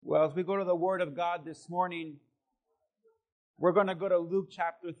Well, as we go to the Word of God this morning, we're going to go to Luke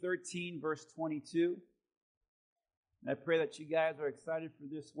chapter 13, verse 22. And I pray that you guys are excited for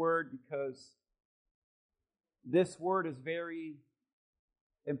this word because this word is very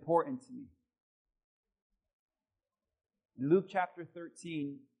important to me. In Luke chapter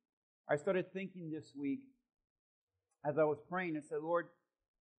 13, I started thinking this week as I was praying and said, Lord,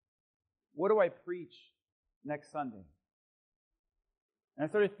 what do I preach next Sunday? And I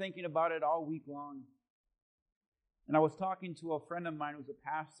started thinking about it all week long. And I was talking to a friend of mine who's a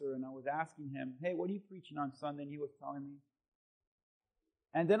pastor, and I was asking him, hey, what are you preaching on Sunday? And he was telling me.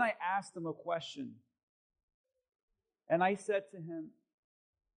 And then I asked him a question. And I said to him,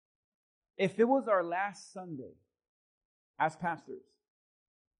 if it was our last Sunday as pastors,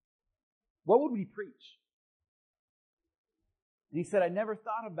 what would we preach? And he said, I never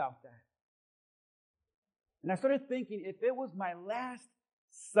thought about that. And I started thinking, if it was my last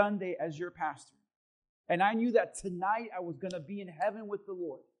Sunday as your pastor, and I knew that tonight I was going to be in heaven with the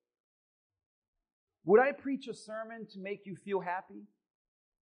Lord, would I preach a sermon to make you feel happy?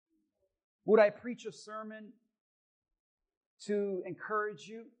 Would I preach a sermon to encourage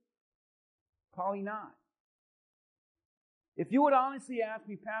you? Probably not. If you would honestly ask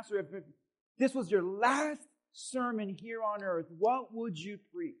me, Pastor, if this was your last sermon here on earth, what would you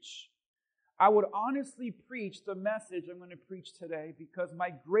preach? I would honestly preach the message I'm going to preach today because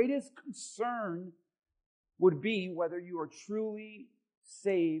my greatest concern would be whether you are truly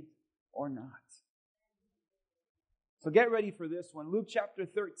saved or not. So get ready for this one. Luke chapter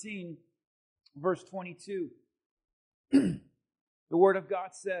 13, verse 22. The Word of God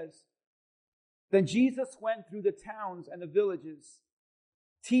says, then Jesus went through the towns and the villages,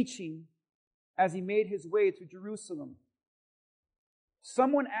 teaching as he made his way to Jerusalem.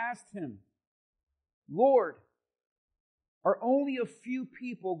 Someone asked him, Lord, are only a few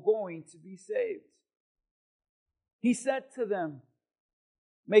people going to be saved? He said to them,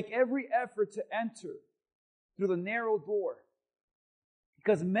 make every effort to enter through the narrow door,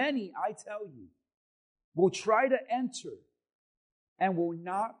 because many, I tell you, will try to enter and will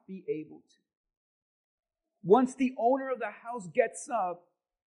not be able to. Once the owner of the house gets up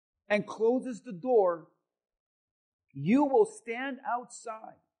and closes the door, you will stand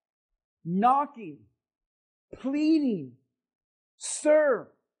outside, knocking, pleading, Sir,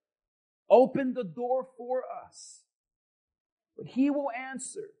 open the door for us. But he will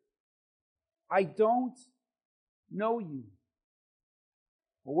answer, I don't know you,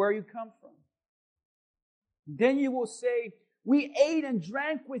 or where you come from. Then you will say, we ate and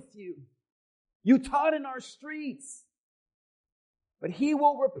drank with you. You taught in our streets. But he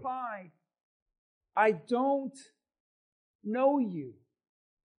will reply, I don't know you,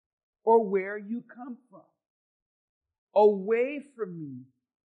 or where you come from. Away from me,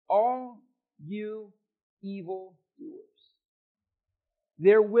 all you evil doers.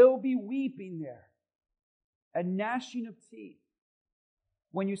 There will be weeping there, and gnashing of teeth,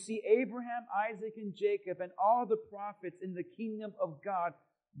 when you see Abraham, Isaac, and Jacob, and all the prophets in the kingdom of God,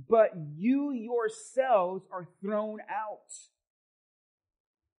 but you yourselves are thrown out.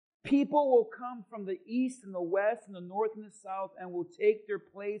 People will come from the east and the west and the north and the south and will take their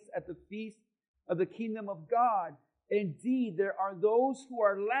place at the feast of the kingdom of God. Indeed, there are those who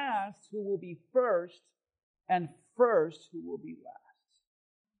are last who will be first, and first who will be last.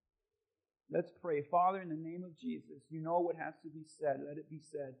 Let's pray. Father, in the name of Jesus, you know what has to be said. Let it be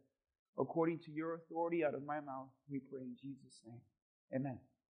said according to your authority out of my mouth. We pray in Jesus' name. Amen.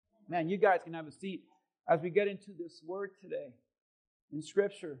 Man, you guys can have a seat as we get into this word today in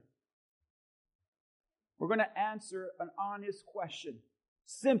Scripture. We're going to answer an honest question.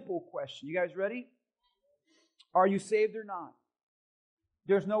 Simple question. You guys ready? Are you saved or not?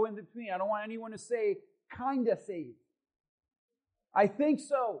 There's no in between. I don't want anyone to say, kinda saved. I think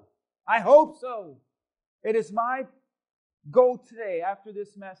so. I hope so. It is my goal today, after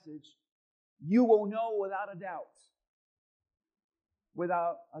this message, you will know without a doubt,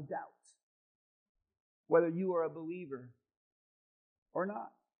 whether you are a believer or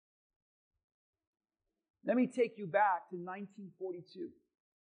not. Let me take you back to 1942.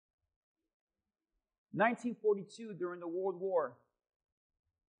 1942, during the World War,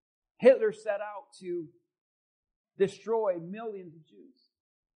 Hitler set out to destroy millions of Jews.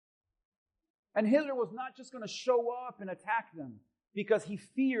 And Hitler was not just going to show up and attack them because he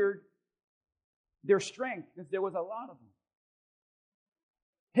feared their strength, because there was a lot of them.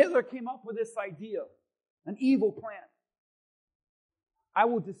 Hitler came up with this idea, an evil plan. I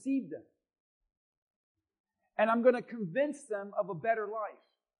will deceive them. And I'm going to convince them of a better life.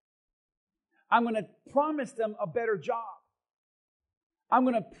 I'm going to promise them a better job. I'm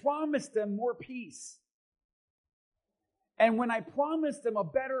going to promise them more peace. And when I promise them a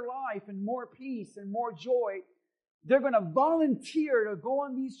better life and more peace and more joy, they're going to volunteer to go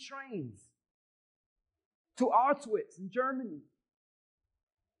on these trains to Auschwitz in Germany.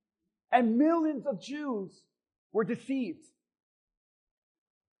 And millions of Jews were deceived.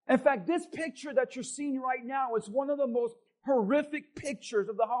 In fact, this picture that you're seeing right now is one of the most horrific pictures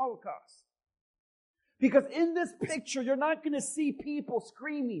of the Holocaust. Because in this picture, you're not going to see people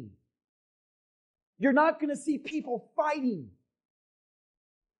screaming. You're not going to see people fighting.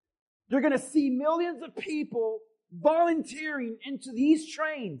 You're going to see millions of people volunteering into these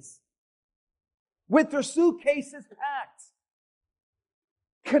trains with their suitcases packed,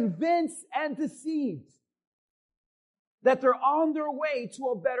 convinced and deceived that they're on their way to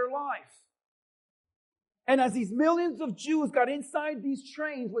a better life. And as these millions of Jews got inside these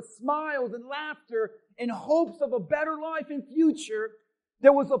trains with smiles and laughter in hopes of a better life and future,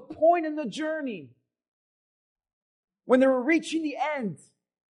 there was a point in the journey when they were reaching the end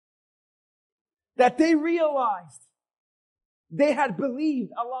that they realized they had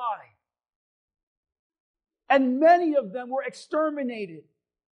believed a lie. And many of them were exterminated,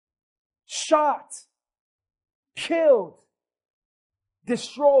 shot, killed,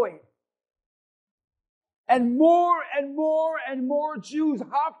 destroyed. And more and more and more Jews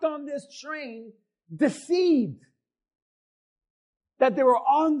hopped on this train, deceived that they were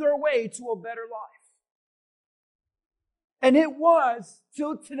on their way to a better life. And it was,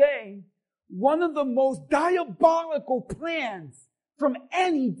 till today, one of the most diabolical plans from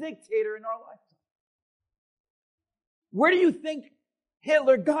any dictator in our lifetime. Where do you think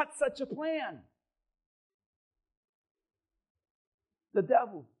Hitler got such a plan? The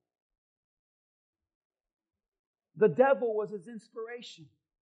devil. The devil was his inspiration.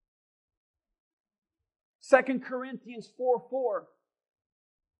 2 Corinthians 4:4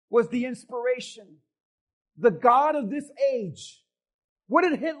 was the inspiration. The God of this age. What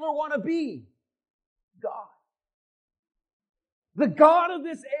did Hitler want to be? God. The God of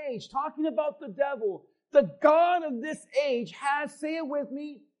this age, talking about the devil, the God of this age has, say it with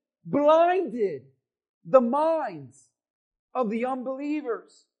me, blinded the minds of the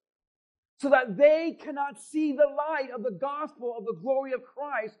unbelievers so that they cannot see the light of the gospel of the glory of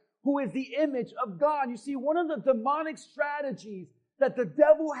Christ, who is the image of God. You see, one of the demonic strategies that the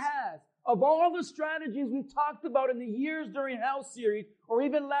devil has, of all the strategies we've talked about in the years during Hell series, or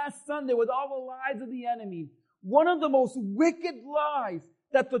even last Sunday with all the lies of the enemy, one of the most wicked lies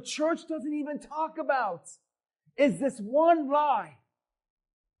that the church doesn't even talk about is this one lie.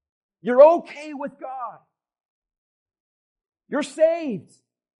 You're okay with God. You're saved.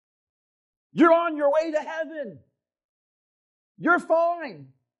 You're on your way to heaven. You're fine.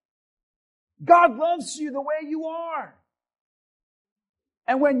 God loves you the way you are.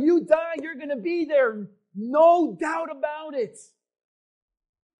 And when you die, you're going to be there. No doubt about it.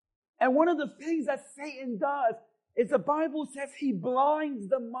 And one of the things that Satan does is the Bible says he blinds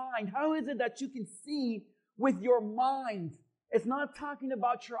the mind. How is it that you can see with your mind? It's not talking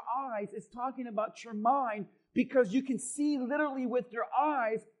about your eyes. It's talking about your mind, because you can see literally with your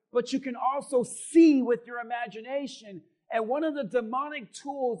eyes, but you can also see with your imagination. And one of the demonic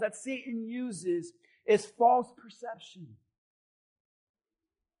tools that Satan uses is false perception.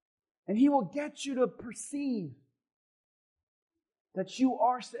 And he will get you to perceive that you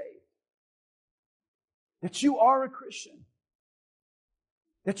are saved, that you are a Christian,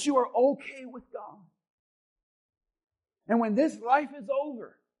 that you are okay with God. And when this life is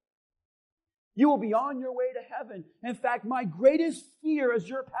over, you will be on your way to heaven. In fact, my greatest fear as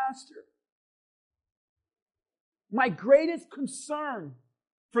your pastor, my greatest concern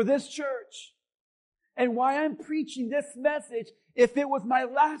for this church, and why I'm preaching this message, if it was my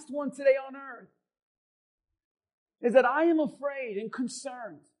last one today on earth, is that I am afraid and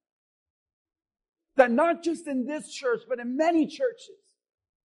concerned that not just in this church, but in many churches,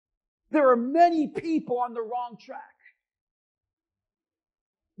 there are many people on the wrong track.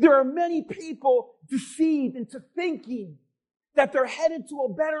 There are many people deceived into thinking that they're headed to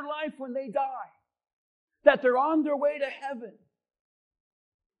a better life when they die, that they're on their way to heaven,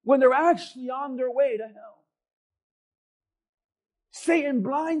 when they're actually on their way to hell. Satan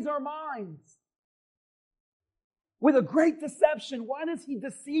blinds our minds with a great deception. Why does he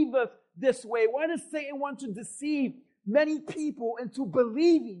deceive us this way? Why does Satan want to deceive many people into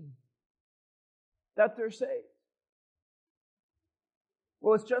believing that they're saved?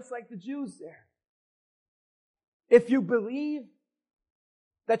 Well, it's just like the Jews there. If you believe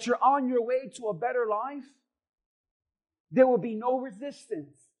that you're on your way to a better life, there will be no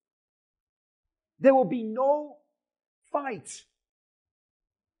resistance. There will be no fight.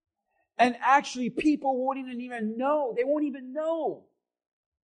 And actually, people won't even know. They won't even know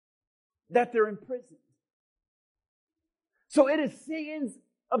that they're in prison. So it is Satan's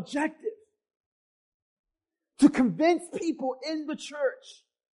objective to convince people in the church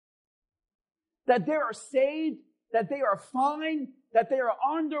that they are saved, that they are fine, that they are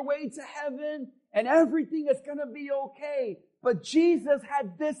on their way to heaven, and everything is going to be okay. But Jesus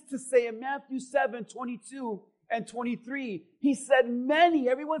had this to say in Matthew 7:22 and 23. He said, many,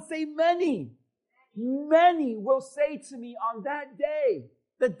 everyone say many will say to me on that day,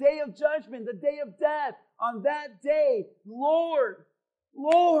 the day of judgment, the day of death, on that day, Lord,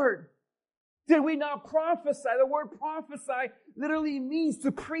 Lord, did we not prophesy? The word prophesy literally means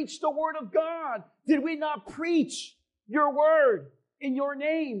to preach the word of God. Did we not preach your word in your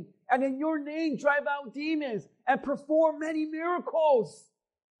name? And in your name drive out demons and perform many miracles.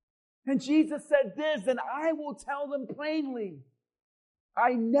 And Jesus said this, and I will tell them plainly,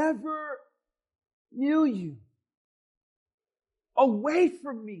 I never knew you. Away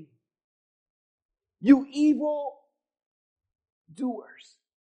from me, you evil doers.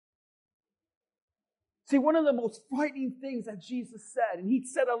 See, one of the most frightening things that Jesus said, and he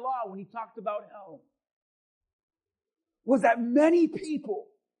said a lot when he talked about hell, was that many people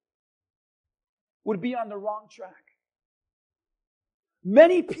would be on the wrong track.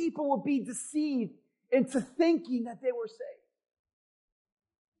 Many people would be deceived into thinking that they were saved.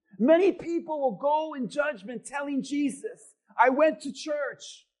 Many people will go in judgment telling Jesus, I went to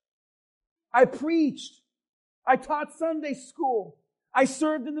church, I preached, I taught Sunday school, I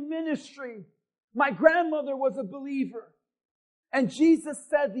served in the ministry, my grandmother was a believer. And Jesus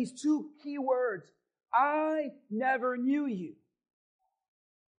said these two key words, I never knew you.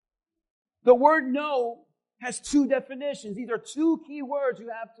 The word know has two definitions. These are two key words you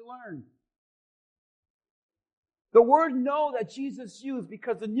have to learn. The word know that Jesus used,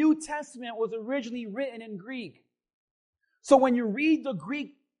 because the New Testament was originally written in Greek. So when you read the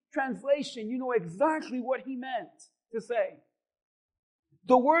Greek translation, you know exactly what he meant to say.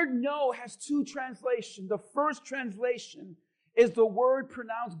 The word know has two translations. The first translation is the word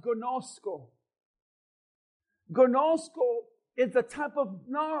pronounced gnosko. Gnosko is the type of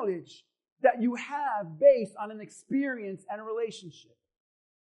knowledge that you have based on an experience and a relationship.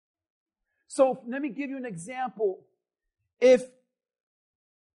 So let me give you an example. If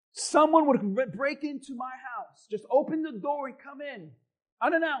someone would break into my house, just open the door and come in,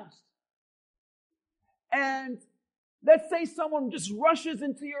 unannounced, and let's say someone just rushes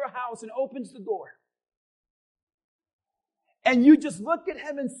into your house and opens the door, and you just look at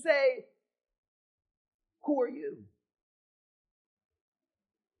him and say, who are you?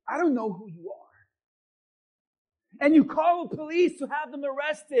 I don't know who you are. And you call the police to have them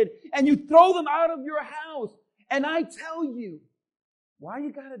arrested, and you throw them out of your house. And I tell you, why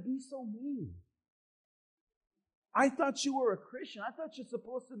you gotta be so mean? I thought you were a Christian. I thought you're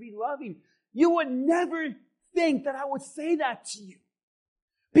supposed to be loving. You would never think that I would say that to you.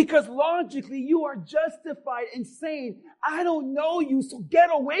 Because logically, you are justified in saying, I don't know you, so get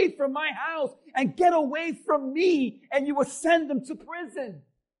away from my house and get away from me, and you will send them to prison.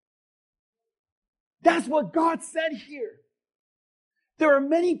 That's what God said here. There are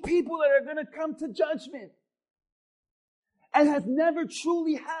many people that are going to come to judgment and has never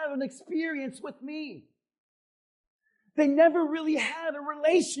truly had an experience with me. They never really had a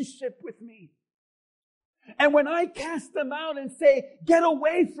relationship with me. And when I cast them out and say, get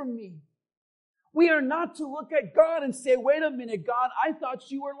away from me, we are not to look at God and say, wait a minute, God, I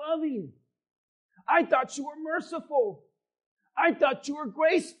thought you were loving. I thought you were merciful. I thought you were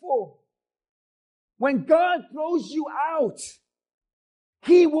graceful. When God throws you out,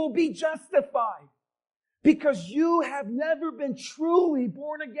 He will be justified because you have never been truly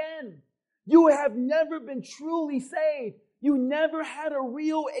born again. You have never been truly saved. You never had a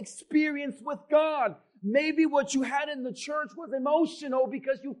real experience with God. Maybe what you had in the church was emotional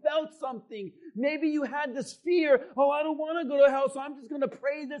because you felt something. Maybe you had this fear, I don't want to go to hell, so I'm just going to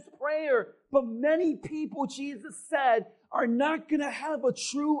pray this prayer. But many people, Jesus said, are not going to have a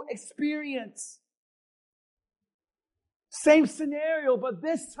true experience. Same scenario, but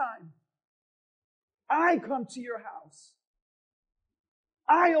this time, I come to your house.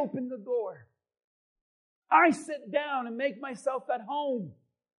 I open the door. I sit down and make myself at home.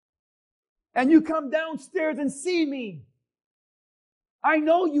 And you come downstairs and see me. I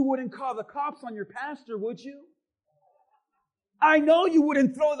know you wouldn't call the cops on your pastor, would you? I know you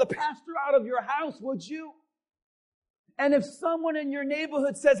wouldn't throw the pastor out of your house, would you? And if someone in your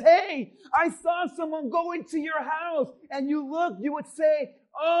neighborhood says, hey, I saw someone go into your house, and you look, you would say,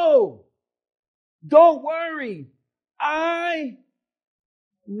 oh, don't worry. I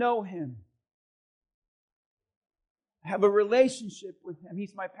know Him. Have a relationship with Him.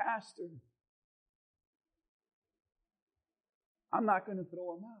 He's my pastor. I'm not going to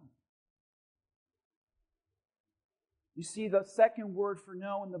throw Him out. You see, the second word for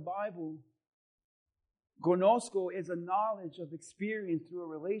know in the Bible, gnosko, is a knowledge of experience through a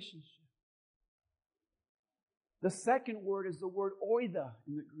relationship. The second word is the word oida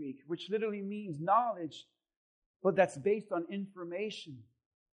in the Greek, which literally means knowledge, but that's based on information.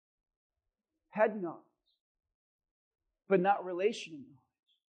 Head knowledge, but not relational knowledge.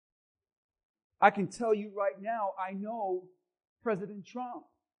 I can tell you right now, I know President Trump.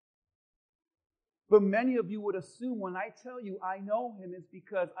 But many of you would assume when I tell you I know him, it's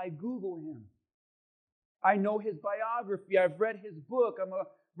because I Google him. I know his biography. I've read his book. I'm a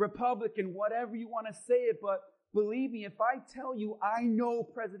Republican, whatever you want to say it. But believe me, if I tell you I know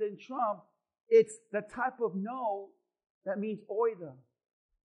President Trump, it's the type of know that means oida,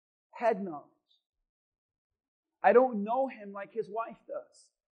 head knowledge. I don't know him like his wife does.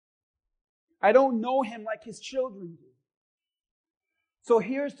 I don't know him like his children do. So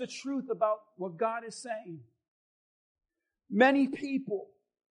here's the truth about what God is saying. Many people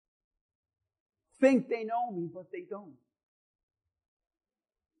think they know me, but they don't.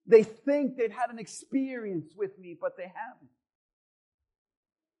 They think they've had an experience with me, but they haven't.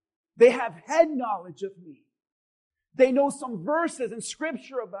 They have head knowledge of me. They know some verses in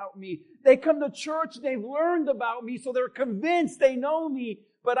Scripture about me. They come to church, they've learned about me, so they're convinced they know me.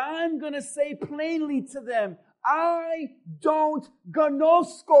 But I'm going to say plainly to them, I don't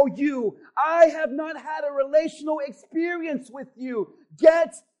gnosko you. I have not had a relational experience with you.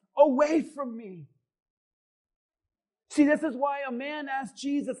 Get away from me. See, this is why a man asked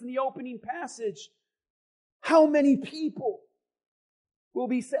Jesus in the opening passage, how many people will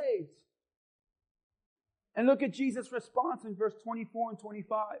be saved? And look at Jesus' response in verse 24 and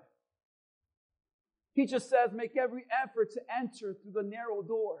 25. He just says, make every effort to enter through the narrow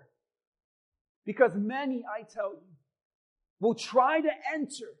door. Because many, I tell you, will try to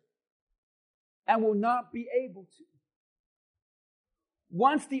enter and will not be able to.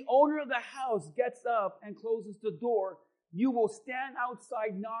 Once the owner of the house gets up and closes the door, you will stand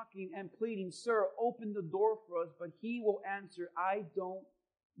outside knocking and pleading, sir, open the door for us. But he will answer, I don't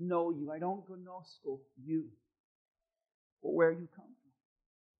know you. I don't gnosko you or where you come from.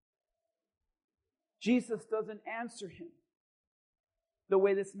 Jesus doesn't answer him the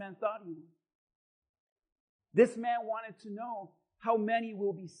way this man thought he would. This man wanted to know how many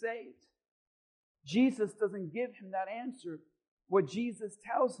will be saved. Jesus doesn't give him that answer. What Jesus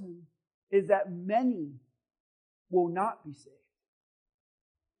tells him is that many will not be saved.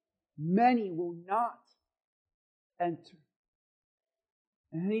 Many will not enter.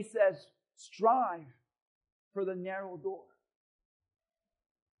 And he says, strive for the narrow door.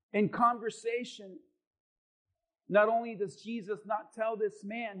 In conversation, not only does Jesus not tell this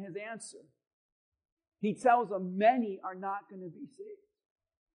man his answer, he tells them many are not going to be saved.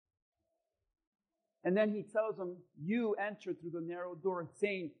 And then he tells them, you enter through the narrow door,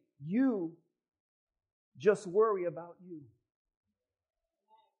 saying, you just worry about you.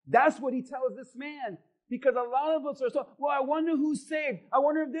 That's what he tells this man. Because a lot of us are so, well, I wonder who's saved. I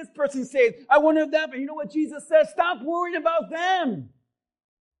wonder if this person's saved. I wonder if that, but you know what Jesus says? Stop worrying about them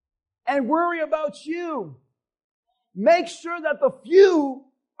and worry about you. Make sure that the few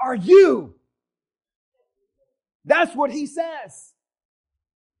are you. That's what he says.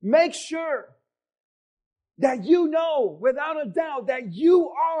 Make sure that you know without a doubt that you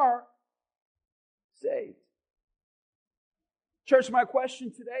are saved. Church, my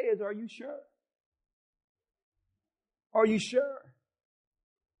question today is, are you sure? Are you sure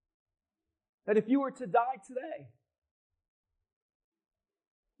that if you were to die today,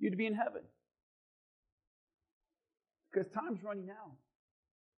 you'd be in heaven? Because time's running out.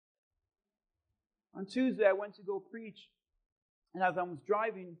 On Tuesday, I went to go preach, and as I was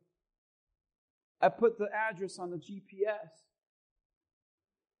driving, I put the address on the GPS,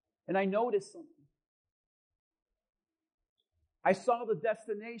 and I noticed something. I saw the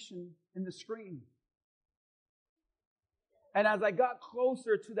destination in the screen. And as I got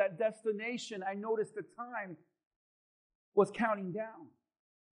closer to that destination, I noticed the time was counting down.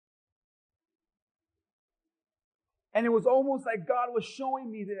 And it was almost like God was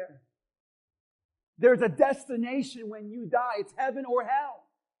showing me there. There's a destination when you die. It's heaven or hell.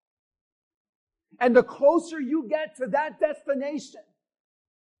 And the closer you get to that destination,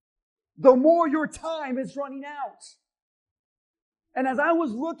 the more your time is running out. And as I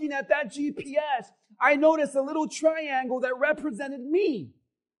was looking at that GPS, I noticed a little triangle that represented me.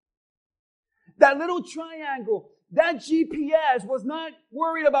 That little triangle that GPS was not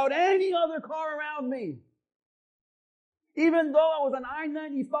worried about any other car around me. Even though I was on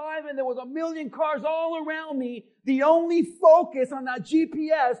I-95 and there was a million cars all around me, the only focus on that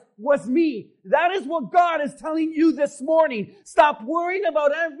GPS was me. That is what God is telling you this morning. Stop worrying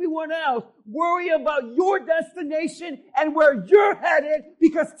about everyone else. Worry about your destination and where you're headed,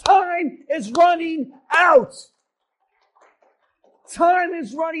 because time is running out. Time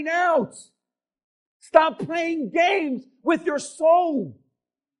is running out. Stop playing games with your soul.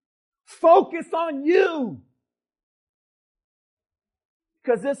 Focus on you.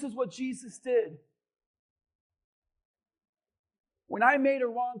 Because this is what Jesus did. When I made a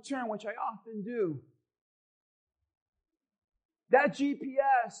wrong turn, which I often do, that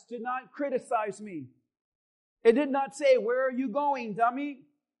GPS did not criticize me. It did not say, "Where are you going, dummy?"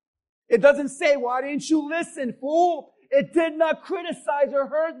 It doesn't say, "Why didn't you listen, fool?" It did not criticize or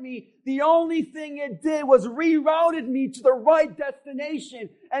hurt me. The only thing it did was rerouted me to the right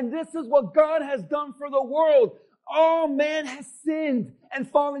destination. And this is what God has done for the world. All man has sinned and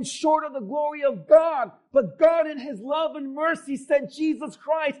fallen short of the glory of God. But God in His love and mercy sent Jesus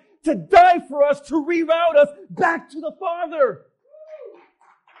Christ to die for us, to reroute us back to the Father.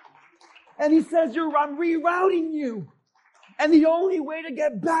 And He says, I'm rerouting you. And the only way to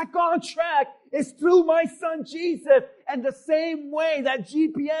get back on track is through my Son Jesus. And the same way that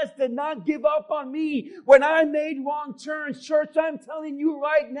GPS did not give up on me when I made wrong turns. Church, I'm telling you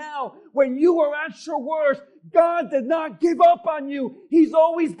right now, when you were at your worst, God did not give up on you. He's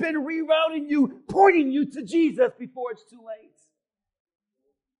always been rerouting you, pointing you to Jesus before it's too late.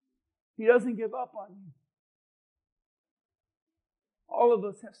 He doesn't give up on you. All of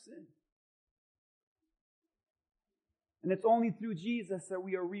us have sinned. And it's only through Jesus that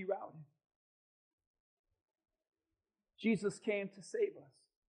we are rerouted. Jesus came to save us.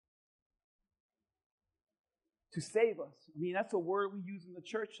 To save us. I mean, that's a word we use in the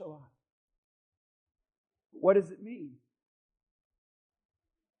church a lot. What does it mean?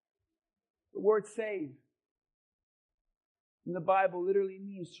 The word save in the Bible literally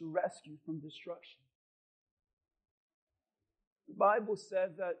means to rescue from destruction. The Bible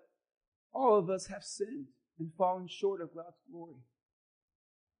says that all of us have sinned and fallen short of God's glory.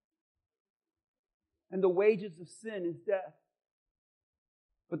 And the wages of sin is death.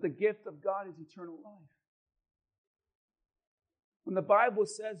 But the gift of God is eternal life. When the Bible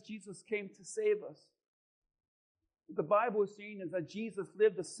says Jesus came to save us, what the Bible is saying is that Jesus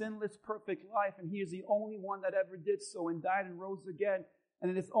lived a sinless, perfect life, and He is the only one that ever did so and died and rose again. And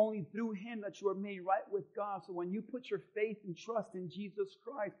it is only through Him that you are made right with God. So when you put your faith and trust in Jesus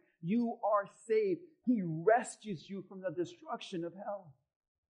Christ, you are saved. He rescues you from the destruction of hell.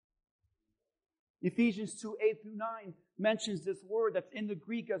 Ephesians 2:8-9 mentions this word that's in the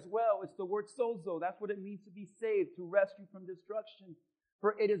Greek as well. It's the word sozo. That's what it means to be saved, to rescue from destruction.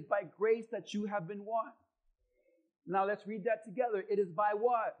 For it is by grace that you have been what? Now let's read that together. It is by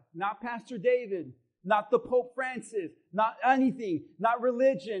what? Not Pastor David, not the Pope Francis, not anything, not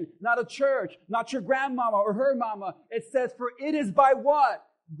religion, not a church, not your grandmama or her mama. It says, for it is by what?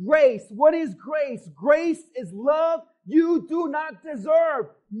 Grace. What is grace? Grace is love you do not deserve.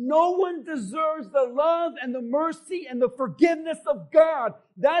 No one deserves the love and the mercy and the forgiveness of God.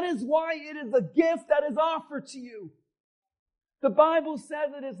 That is why it is a gift that is offered to you. The Bible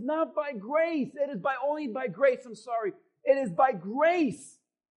says it is not by grace. It is only by grace. It is by grace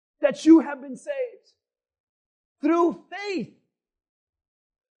that you have been saved. Through faith.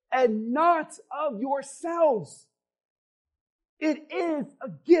 And not of yourselves. It is a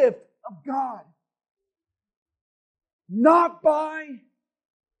gift of God. Not by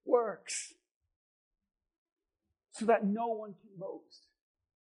works. So that no one can boast.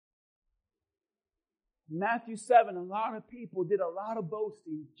 Matthew 7, a lot of people did a lot of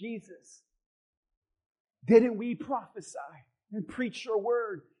boasting. Jesus, didn't we prophesy and preach your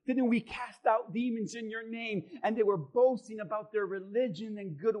word? Didn't we cast out demons in your name? And they were boasting about their religion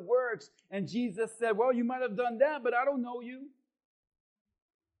and good works. And Jesus said, well, you might have done that, but I don't know you.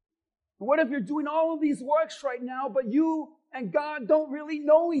 What if you're doing all of these works right now, but you and God don't really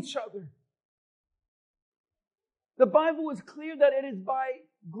know each other? The Bible is clear that it is by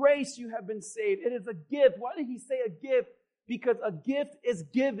grace you have been saved. It is a gift. Why did He say a gift? Because a gift is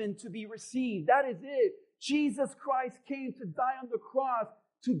given to be received. That is it. Jesus Christ came to die on the cross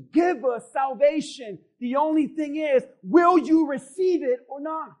to give us salvation. The only thing is, will you receive it or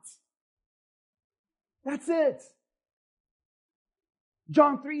not? That's it.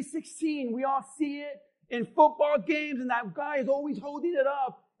 John 3:16, we all see it in football games, and that guy is always holding it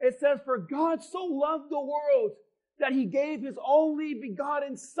up. It says, for God so loved the world that He gave His only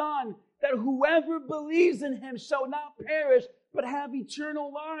begotten Son. that whoever believes in him shall not perish, but have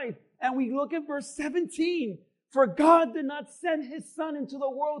eternal life. And we look at verse 17. For God did not send his Son into the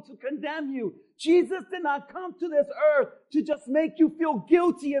world to condemn you. Jesus did not come to this earth to just make you feel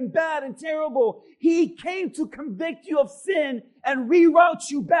guilty and bad and terrible. He came to convict you of sin and reroute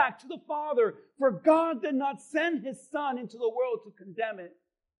you back to the Father. For God did not send his Son into the world to condemn it,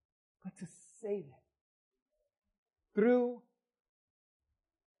 but to save it through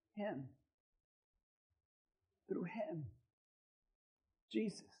him. Through him.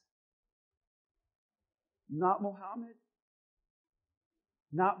 Jesus. Not Muhammad,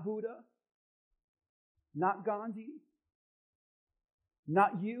 not Buddha, not Gandhi,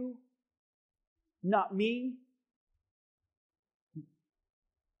 not you, not me.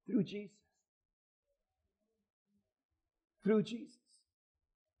 Through Jesus. Through Jesus.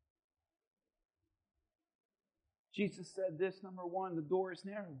 Jesus said this, number one, the door is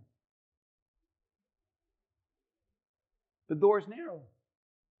narrow. The door is narrow.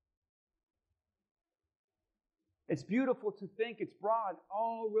 It's beautiful to think it's broad.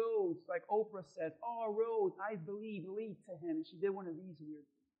 All roads, like Oprah says, all roads, I believe, lead to him. And she did one of these weird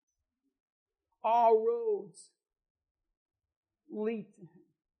things. All roads lead to him.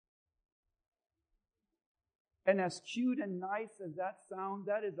 And as cute and nice as that sounds,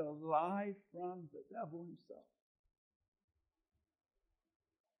 that is a lie from the devil himself.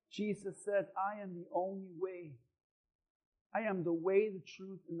 Jesus says, I am the only way. I am the way, the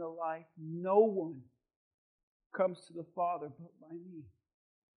truth, and the life. No one comes to the Father but by me.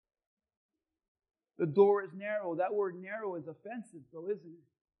 The door is narrow. That word narrow is offensive, though, isn't it?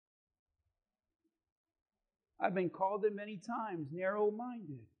 I've been called it many times,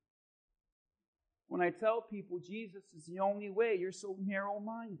 narrow-minded. When I tell people Jesus is the only way, you're so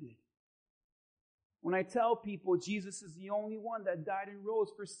narrow-minded. When I tell people Jesus is the only one that died and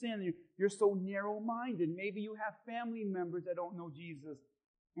rose for sin, you're so narrow-minded. Maybe you have family members that don't know Jesus,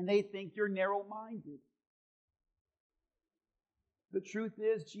 and they think you're narrow-minded. The truth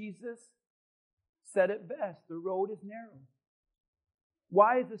is, Jesus said it best. The road is narrow.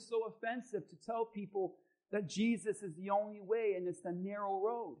 Why is it so offensive to tell people that Jesus is the only way and it's the narrow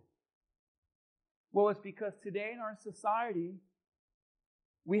road? Well, it's because today in our society,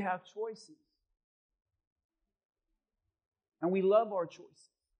 we have choices. And we love our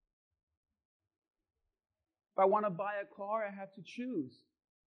choices. If I want to buy a car, I have to choose.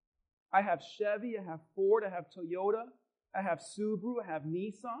 I have Chevy, I have Ford, I have Toyota, I have Subaru, I have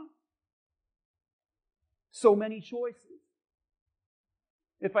Nissan. So many choices.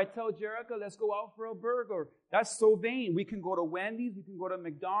 If I tell Jerica, let's go out for a burger, that's so vain. We can go to Wendy's, we can go to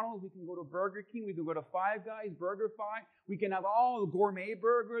McDonald's, we can go to Burger King, we can go to Five Guys, BurgerFi. We can have all the gourmet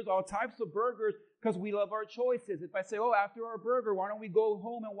burgers, all types of burgers, because we love our choices. If I say, after our burger, why don't we go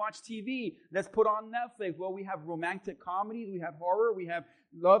home and watch TV? Let's put on Netflix. Well, we have romantic comedies, we have horror, we have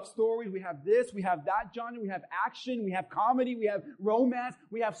love stories, we have this, we have that genre, we have action, we have comedy, we have romance.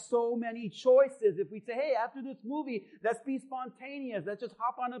 We have so many choices. If we say, hey, after this movie, let's be spontaneous. Let's just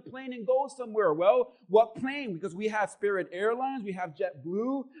hop on a plane and go somewhere. Well, what plane? Because we have Spirit Airlines, we have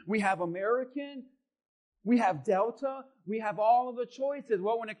JetBlue, we have American, we have Delta, we have all of the choices.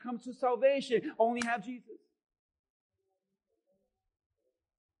 Well, when it comes to salvation, only have Jesus.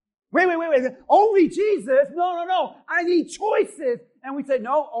 Wait. Only Jesus? No. I need choices. And we say,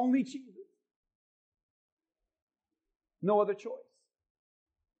 no, only Jesus. No other choice.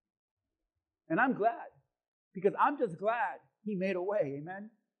 And I'm glad. Because I'm just glad he made a way.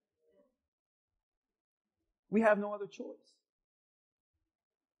 Amen? We have no other choice.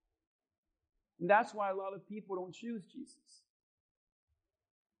 And that's why a lot of people don't choose Jesus.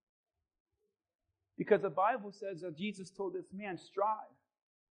 Because the Bible says that Jesus told this man, strive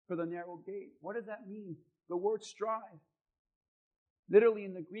for the narrow gate. What does that mean? The word strive. Literally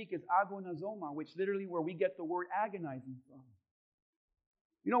in the Greek is agonizoma, which literally where we get the word agonizing from.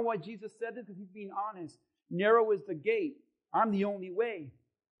 You know why Jesus said this? Because he's being honest. Narrow is the gate. I'm the only way.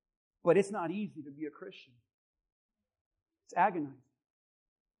 But it's not easy to be a Christian. It's agonizing.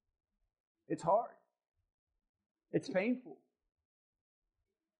 It's hard. It's painful.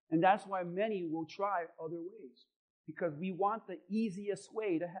 And that's why many will try other ways. Because we want the easiest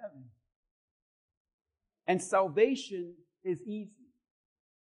way to heaven. And salvation is easy.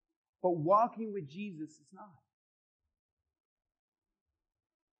 But walking with Jesus is not.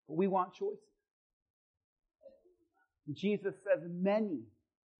 But we want choices. And Jesus says many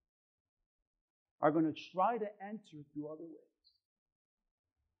are going to try to enter through other ways.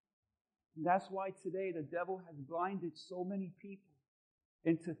 And that's why today the devil has blinded so many people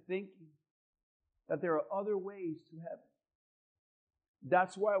into thinking that there are other ways to heaven.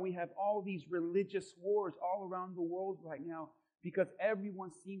 That's why we have all these religious wars all around the world right now, because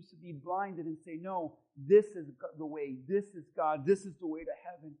everyone seems to be blinded and say, no, this is the way, this is God, this is the way to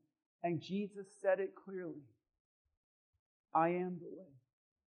heaven. And Jesus said it clearly. I am the way.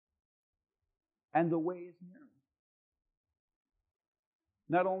 And the way is narrow.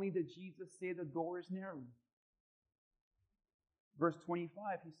 Not only did Jesus say the door is narrow, verse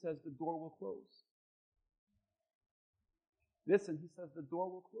 25, he says the door will close. Listen, he says the door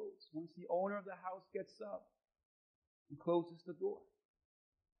will close. Once the owner of the house gets up and closes the door,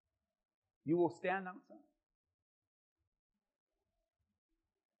 you will stand outside.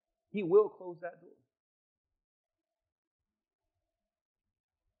 He will close that door.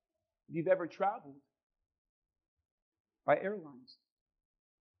 If you've ever traveled by airlines,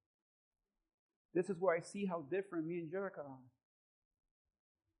 this is where I see how different me and Jerica are.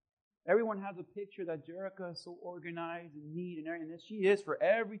 Everyone has a picture that Jerica is so organized and neat and everything. And she is for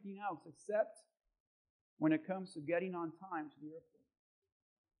everything else except when it comes to getting on time to the airport.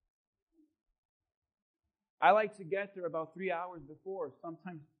 I like to get there about 3 hours before,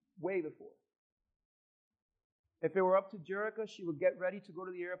 sometimes way before. If it were up to Jerica, she would get ready to go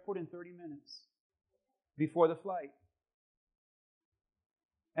to the airport in 30 minutes before the flight.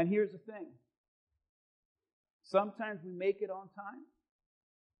 And here's the thing. Sometimes we make it on time.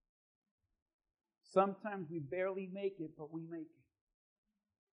 Sometimes we barely make it, but we make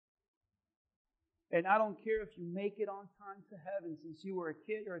it. And I don't care if you make it on time to heaven since you were a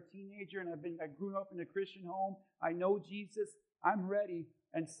kid or a teenager and I grew up in a Christian home. I know Jesus. I'm ready.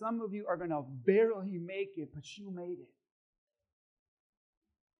 And some of you are going to barely make it, but you made it.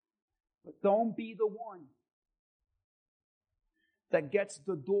 But don't be the one that gets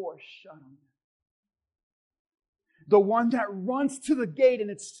the door shut on you. The one that runs to the gate and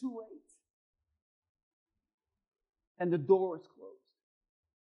it's too late. And the door is closed.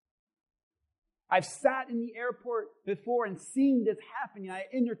 I've sat in the airport before and seen this happening. I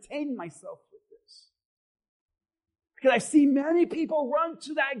entertained myself with this. Because I see many people run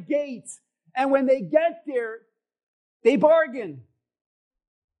to that gate, and when they get there, they bargain.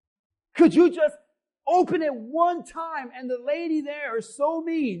 Could you just open it one time? And the lady there is so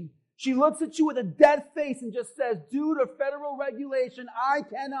mean. She looks at you with a dead face and just says, due to federal regulation, I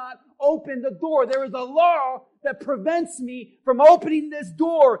cannot open the door. There is a law that prevents me from opening this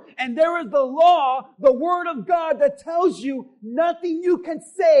door. And there is the law, the Word of God, that tells you nothing you can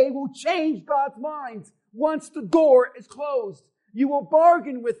say will change God's mind once the door is closed. You will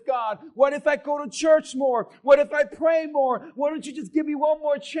bargain with God. What if I go to church more? What if I pray more? Why don't you just give me one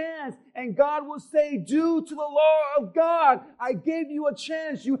more chance? And God will say, due to the law of God, I gave you a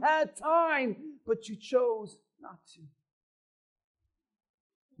chance. You had time, but you chose not to.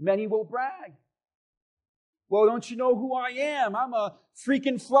 Many will brag. Well, don't you know who I am? I'm a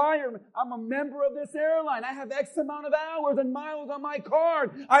freaking flyer. I'm a member of this airline. I have X amount of hours and miles on my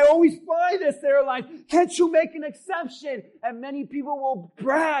card. I always fly this airline. Can't you make an exception? And many people will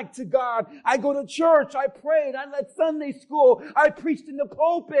brag to God. I go to church. I prayed. I led Sunday school. I preached in the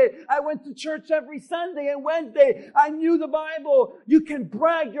pulpit. I went to church every Sunday and Wednesday. I knew the Bible. You can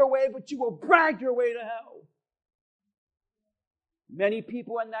brag your way, but you will brag your way to hell. Many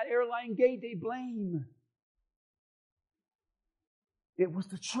people in that airline gate, they blame. It was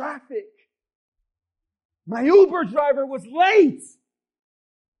the traffic. My Uber driver was late.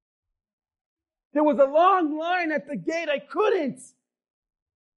 There was a long line at the gate. I couldn't.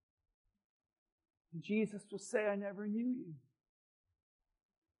 And Jesus will say, I never knew you.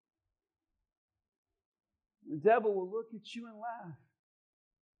 The devil will look at you and laugh.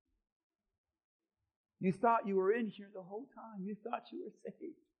 You thought you were in here the whole time. You thought you were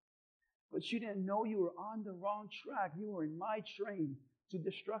saved. But you didn't know you were on the wrong track. You were in my train to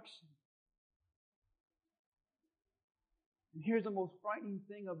destruction. And here's the most frightening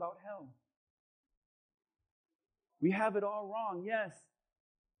thing about hell. We have it all wrong, yes.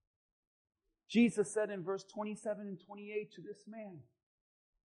 Jesus said in verse 27 and 28 to this man,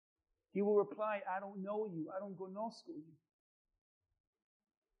 he will reply, I don't know you. I don't go no school you.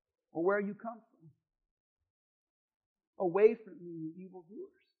 Or where you come from. Away from me, you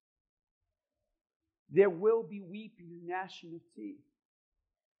evildoers. There will be weeping and gnashing of teeth.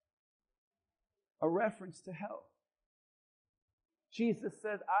 A reference to hell. Jesus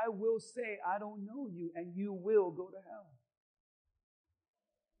says, I will say, I don't know you, and you will go to hell.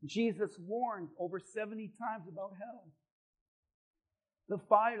 Jesus warned over 70 times about hell. The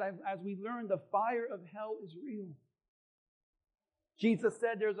fire, as we learned, the fire of hell is real. Jesus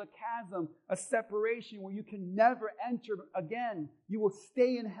said there's a chasm, a separation where you can never enter again. You will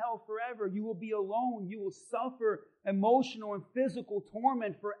stay in hell forever. You will be alone. You will suffer emotional and physical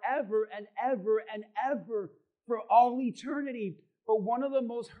torment forever and ever and ever for all eternity. But one of the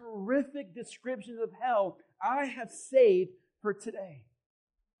most horrific descriptions of hell I have saved for today.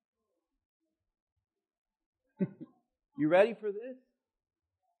 You ready for this?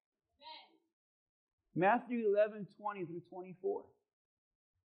 Matthew 11:20 through 24.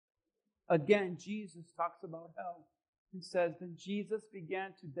 Again, Jesus talks about hell and says, then Jesus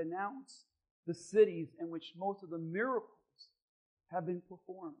began to denounce the cities in which most of the miracles have been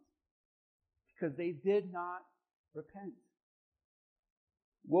performed because they did not repent.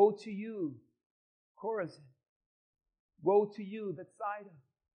 Woe to you, Chorazin. Woe to you, Bethsaida.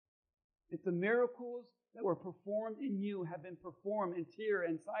 If the miracles that were performed in you have been performed in Tyre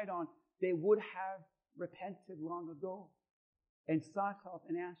and Sidon, they would have repented long ago in sackcloth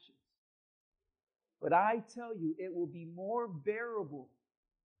and ashes. But I tell you, it will be more bearable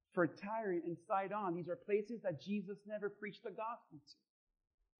for Tyre and Sidon. These are places that Jesus never preached the gospel to.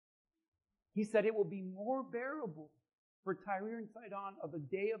 He said it will be more bearable for Tyre and Sidon of the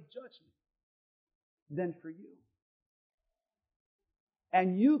day of judgment than for you.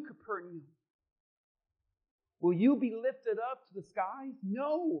 And you, Capernaum, will you be lifted up to the skies?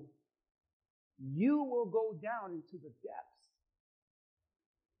 No. You will go down into the depths.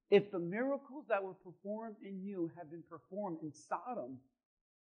 If the miracles that were performed in you had been performed in Sodom,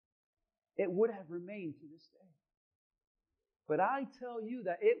 it would have remained to this day. But I tell you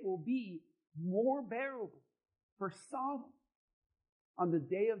that it will be more bearable for Sodom on the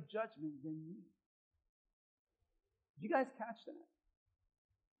day of judgment than you. Did you guys catch that?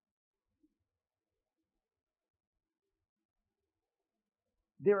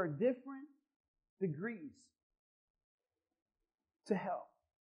 There are different degrees to hell.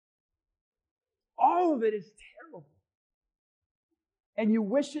 All of it is terrible. And you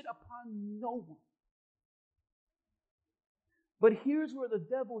wish it upon no one. But here's where the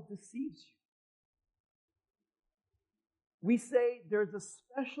devil deceives you. We say there's a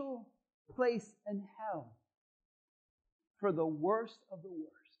special place in hell for the worst of the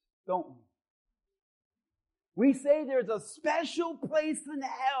worst, don't we? We say there's a special place in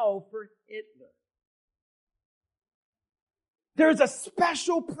hell for Hitler. There's a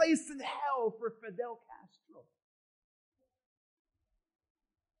special place in hell for Fidel Castro.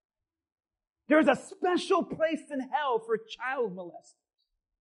 There's a special place in hell for child molesters.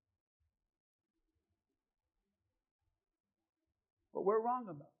 But we're wrong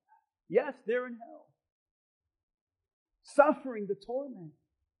about that. Yes, they're in hell, suffering the torment.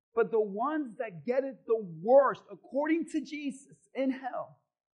 But the ones that get it the worst, according to Jesus, in hell,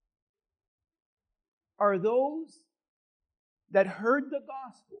 are those that heard the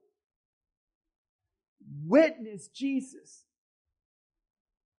gospel, witnessed Jesus,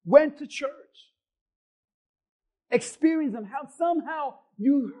 went to church, experienced Him. How somehow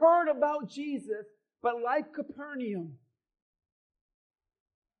you heard about Jesus, but like Capernaum,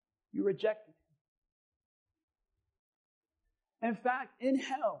 you rejected Him. In fact, in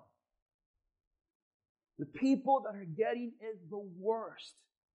hell, the people that are getting it the worst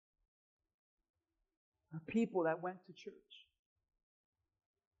are people that went to church,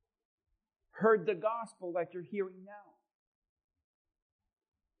 heard the gospel like you're hearing now.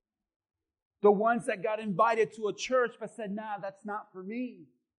 The ones that got invited to a church but said, nah, that's not for me.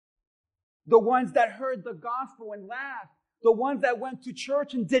 The ones that heard the gospel and laughed. The ones that went to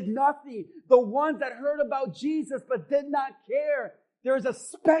church and did nothing. The ones that heard about Jesus but did not care. There's a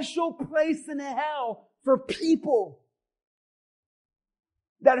special place in hell for people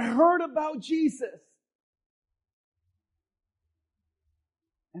that heard about Jesus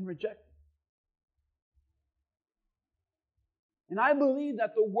and rejected. And I believe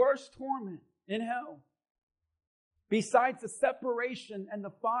that the worst torment in hell, besides the separation and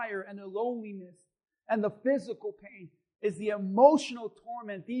the fire and the loneliness and the physical pain, is the emotional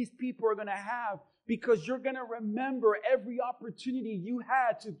torment these people are going to have, because you're going to remember every opportunity you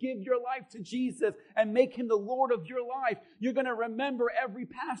had to give your life to Jesus and make Him the Lord of your life. You're going to remember every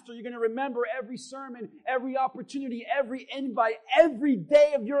pastor. You're going to remember every sermon, every opportunity, every invite, every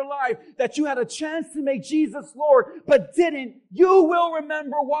day of your life that you had a chance to make Jesus Lord, but didn't. You will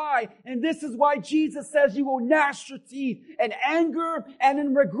remember why. And this is why Jesus says you will gnash your teeth in anger and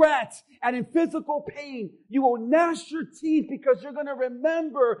in regret and in physical pain. You will gnash your teeth because you're going to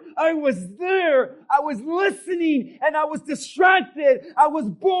remember, I was there. I was listening and I was distracted. I was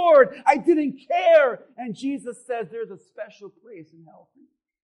bored. I didn't care. And Jesus says there's a special place in hell for you.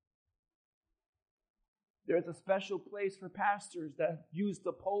 There's a special place for pastors that use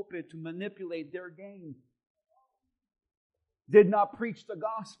the pulpit to manipulate their gain. Did not preach the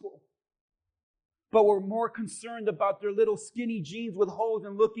gospel, but were more concerned about their little skinny jeans with holes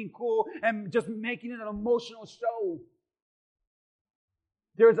and looking cool and just making it an emotional show.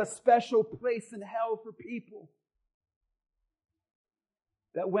 There's a special place in hell for people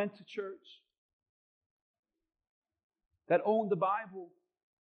that went to church, that owned the Bible,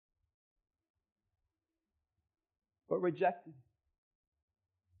 but rejected.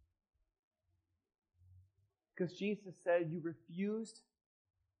 Because Jesus said, you refused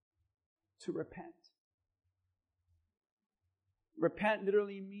to repent. Repent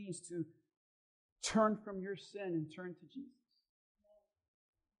literally means to turn from your sin and turn to Jesus.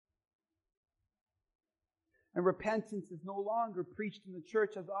 And repentance is no longer preached in the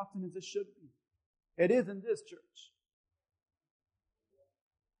church as often as it should be. It is in this church.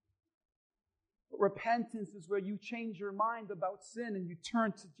 But repentance is where you change your mind about sin and you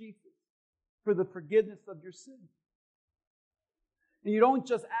turn to Jesus for the forgiveness of your sin. And you don't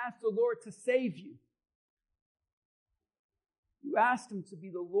just ask the Lord to save you. You ask Him to be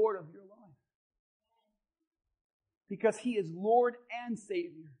the Lord of your life. Because He is Lord and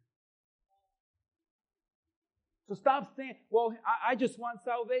Savior. So stop saying, well, I just want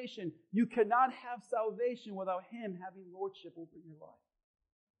salvation. You cannot have salvation without Him having lordship over your life.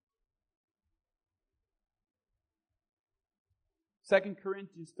 2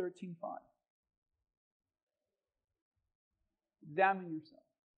 Corinthians 13:5. Examine yourself.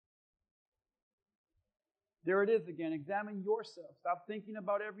 There it is again. Examine yourself. Stop thinking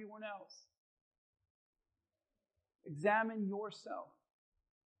about everyone else. Examine yourself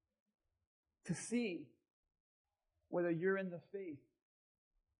to see whether you're in the faith.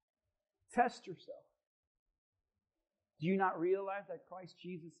 Test yourself. Do you not realize that Christ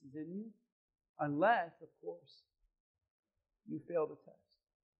Jesus is in you? Unless, of course, you fail the test.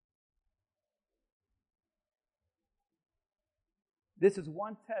 This is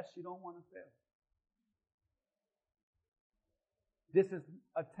one test you don't want to fail. This is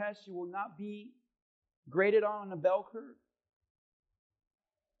a test you will not be graded on a bell curve.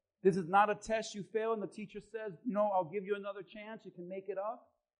 This is not a test you fail and the teacher says, no, I'll give you another chance. You can make it up.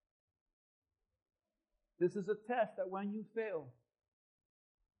 This is a test that when you fail,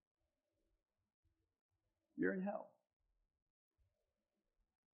 you're in hell.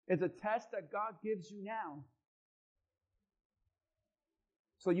 It's a test that God gives you now.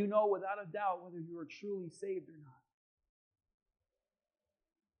 So you know without a doubt whether you are truly saved or not.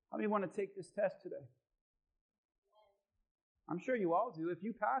 How many want to take this test today? I'm sure you all do. If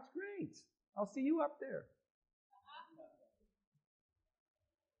you pass, great. I'll see you up there.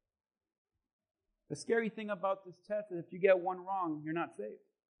 The scary thing about this test is if you get one wrong, you're not saved.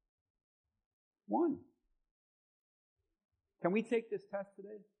 One. Can we take this test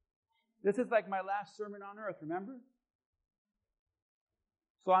today? This is like my last sermon on earth, remember?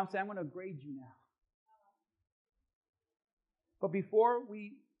 So I'm saying I'm going to grade you now. But before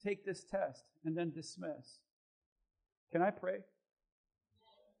we take this test and then dismiss, can I pray?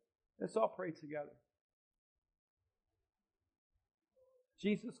 Let's all pray together.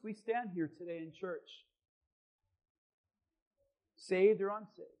 Jesus, we stand here today in church, saved or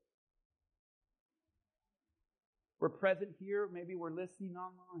unsaved. We're present here, maybe we're listening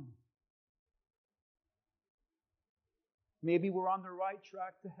online. Maybe we're on the right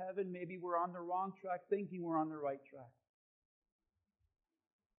track to heaven, maybe we're on the wrong track thinking we're on the right track.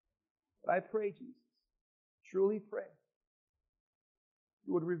 But I pray, Jesus, truly pray,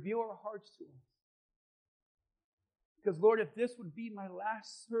 you would reveal our hearts to us. Because, Lord, if this would be my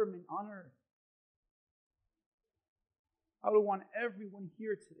last sermon on earth, I would want everyone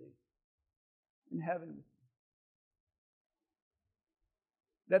here today in heaven with me.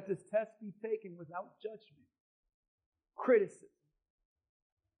 Let this test be taken without judgment, criticism.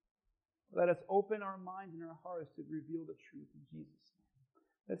 Let us open our minds and our hearts to reveal the truth in Jesus' name.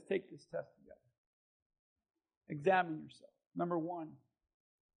 Let's take this test together. Examine yourself. Number 1.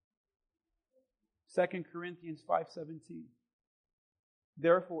 2 Corinthians 5:17.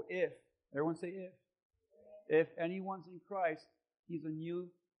 Therefore, everyone say if anyone's in Christ, he's a new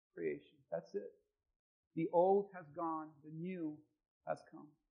creation. That's it. The old has gone, the new has come.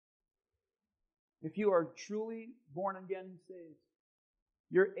 If you are truly born again and saved,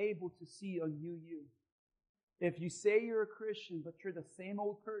 you're able to see a new you. If you say you're a Christian, but you're the same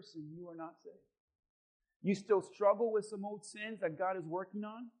old person, you are not saved. You still struggle with some old sins that God is working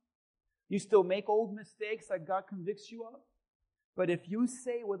on. You still make old mistakes that God convicts you of. But if you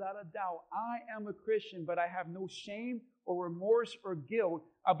say without a doubt, I am a Christian, but I have no shame or remorse or guilt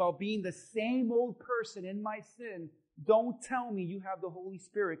about being the same old person in my sin, don't tell me you have the Holy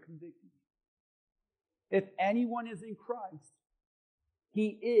Spirit convicting you. If anyone is in Christ, he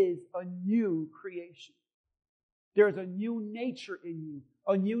is a new creation. There's a new nature in you,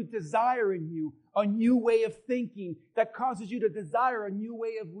 a new desire in you, a new way of thinking that causes you to desire a new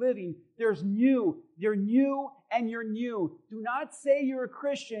way of living. There's new. You're new and you're new. Do not say you're a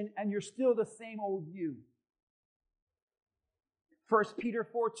Christian and you're still the same old you. 1 Peter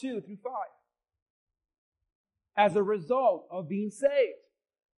 4:2-5. As a result of being saved,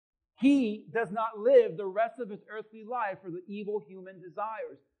 he does not live the rest of his earthly life for the evil human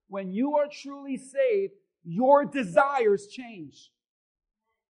desires. When you are truly saved, your desires change.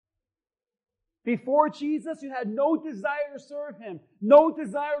 Before Jesus, you had no desire to serve him, no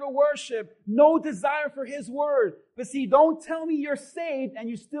desire to worship, no desire for his word. But see, don't tell me you're saved and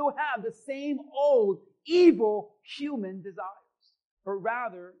you still have the same old, evil human desires. But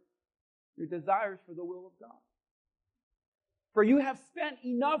rather, your desires for the will of God. For you have spent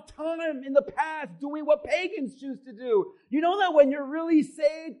enough time in the past doing what pagans choose to do. You know that when you're really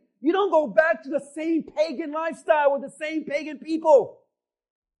saved, you don't go back to the same pagan lifestyle with the same pagan people.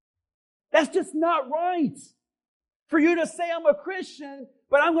 That's just not right. For you to say I'm a Christian,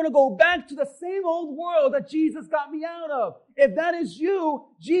 but I'm going to go back to the same old world that Jesus got me out of. If that is you,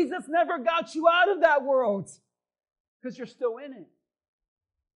 Jesus never got you out of that world because you're still in it.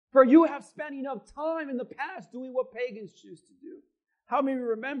 For you have spent enough time in the past doing what pagans choose to do. How many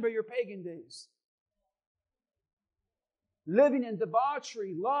remember your pagan days? Living in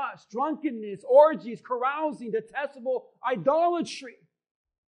debauchery, lust, drunkenness, orgies, carousing, detestable idolatry.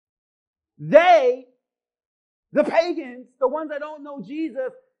 They, the pagans, the ones that don't know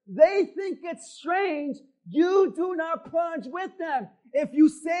Jesus, they think it's strange. You do not plunge with them. If you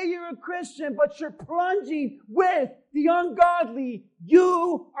say you're a Christian, but you're plunging with the ungodly,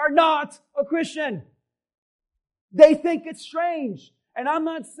 you are not a Christian. They think it's strange. And I'm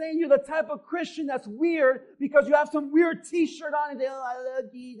not saying you're the type of Christian that's weird because you have some weird t-shirt on and say, oh, I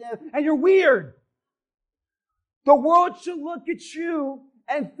love Jesus, and you're weird. The world should look at you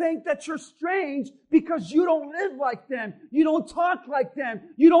and think that you're strange because you don't live like them. You don't talk like them.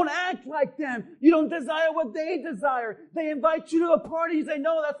 You don't act like them. You don't desire what they desire. They invite you to a party. You say,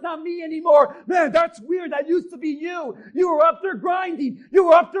 no, that's not me anymore. Man, that's weird. That used to be you. You were up there grinding. You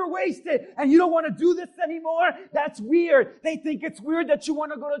were up there wasted. And you don't want to do this anymore? That's weird. They think it's weird that you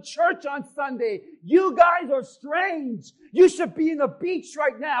want to go to church on Sunday. You guys are strange. You should be in the beach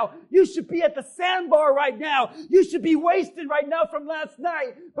right now. You should be at the sandbar right now. You should be wasted right now from last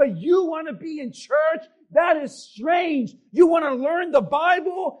night. But you want to be in church? That is strange. You want to learn the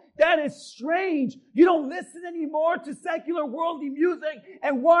Bible? That is strange. You don't listen anymore to secular worldly music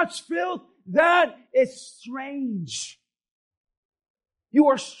and watch filth? That is strange. You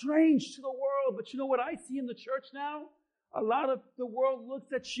are strange to the world. But you know what I see in the church now? A lot of the world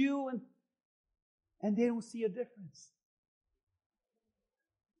looks at you and they don't see a difference.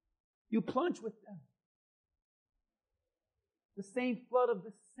 You plunge with them. The same flood of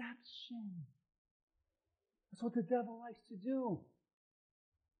deception. That's what the devil likes to do.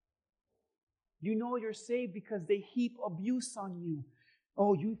 You know you're saved because they heap abuse on you.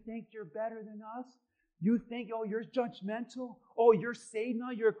 Oh, you think you're better than us? You think, oh, you're judgmental? Oh, you're saved now,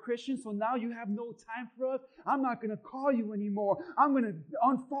 you're a Christian, so now you have no time for us? I'm not going to call you anymore. I'm going to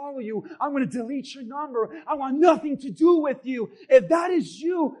unfollow you. I'm going to delete your number. I want nothing to do with you. If that is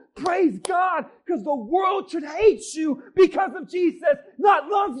you, praise God, because the world should hate you because of Jesus, not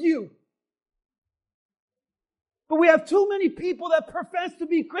love you. But we have too many people that profess to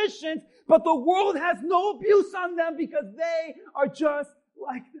be Christians, but the world has no abuse on them because they are just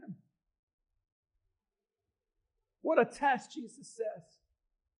like them. What a test, Jesus says.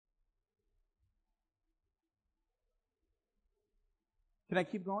 Can I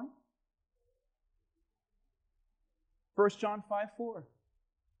keep going? 1 John 5:4.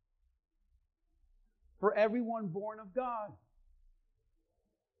 For everyone born of God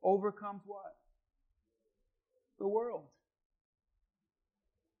overcomes what? The world.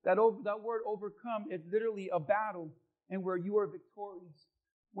 That word overcome is literally a battle and where you are victorious.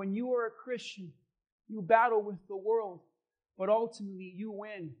 When you are a Christian, you battle with the world, but ultimately you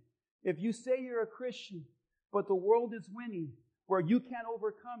win. If you say you're a Christian, but the world is winning, where you can't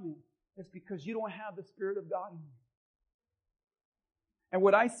overcome it, it's because you don't have the Spirit of God in you. And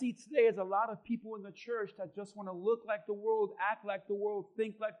what I see today is a lot of people in the church that just want to look like the world, act like the world,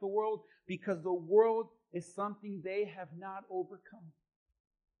 think like the world, because the world is something they have not overcome.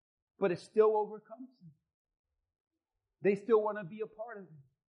 But it still overcomes them. They still want to be a part of it.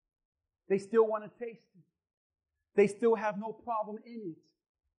 They still want to taste it. They still have no problem in it.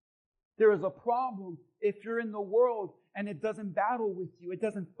 There is a problem if you're in the world and it doesn't battle with you, it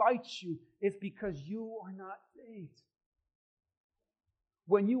doesn't fight you. It's because you are not saved.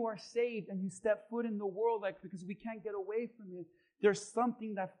 When you are saved and you step foot in the world, like because we can't get away from it, there's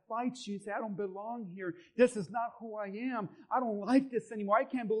something that fights you. You say, I don't belong here. This is not who I am. I don't like this anymore. I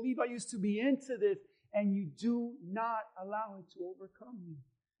can't believe I used to be into this. And you do not allow it to overcome you.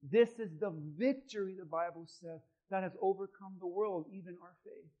 This is the victory, the Bible says, that has overcome the world, even our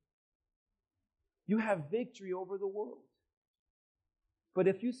faith. You have victory over the world. But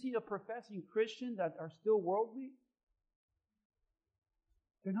if you see a professing Christian that are still worldly,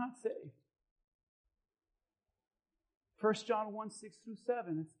 they're not saved. 1 John 1, 6 through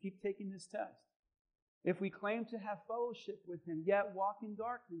 7. Let's keep taking this test. If we claim to have fellowship with Him, yet walk in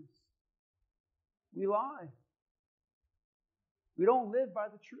darkness, we lie. We don't live by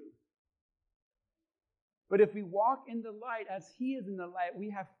the truth. But if we walk in the light as He is in the light, we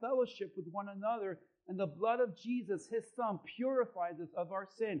have fellowship with one another, and the blood of Jesus, His Son, purifies us of our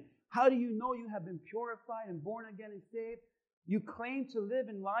sin. How do you know you have been purified and born again and saved? You claim to live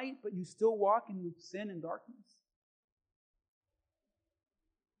in light, but you still walk in sin and darkness.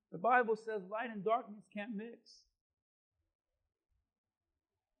 The Bible says light and darkness can't mix.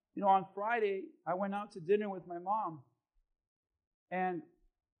 You know, on Friday, I went out to dinner with my mom, and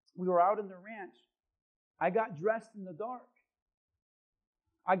we were out in the ranch. I got dressed in the dark.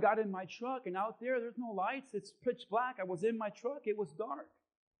 I got in my truck, and out there's no lights. It's pitch black. I was in my truck. It was dark.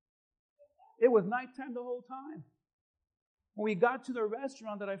 It was nighttime the whole time. When we got to the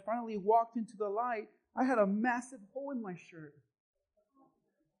restaurant that I finally walked into the light, I had a massive hole in my shirt.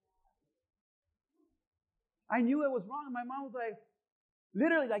 I knew it was wrong. My mom was like,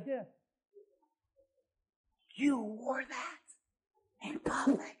 literally like this. You wore that in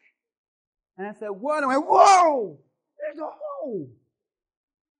public. And I said, what? I went, whoa! There's a hole.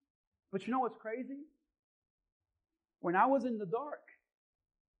 But you know what's crazy? When I was in the dark,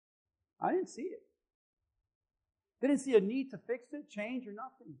 I didn't see it. Didn't see a need to fix it, change, or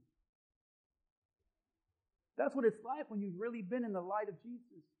nothing. That's what it's like when you've really been in the light of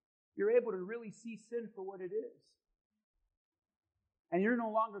Jesus. You're able to really see sin for what it is. And you're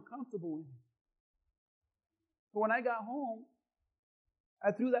no longer comfortable in it. But when I got home,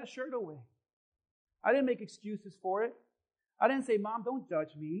 I threw that shirt away. I didn't make excuses for it. I didn't say, Mom, don't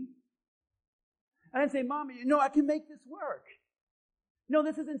judge me. I didn't say, Mom, I can make this work.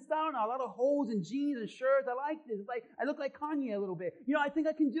 This is in style now. A lot of holes in jeans and shirts. I like this. It's like I look like Kanye a little bit. I think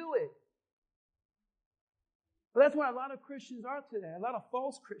I can do it. But that's where a lot of Christians are today. A lot of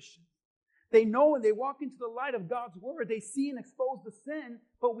false Christians. They know when they walk into the light of God's Word, they see and expose the sin,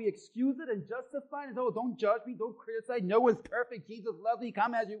 but we excuse it and justify it. Oh, don't judge me. Don't criticize. No one's perfect. Jesus loves you.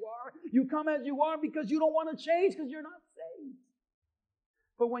 Come as you are. You come as you are because you don't want to change because you're not saved.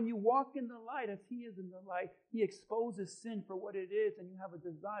 But when you walk in the light as He is in the light, He exposes sin for what it is, and you have a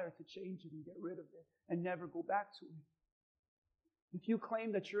desire to change it and get rid of it and never go back to it. If you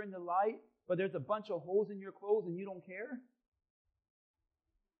claim that you're in the light, but there's a bunch of holes in your clothes and you don't care,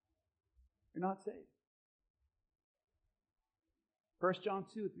 you're not saved. 1 John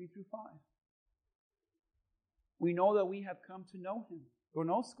 2, 3 through 5. We know that we have come to know Him.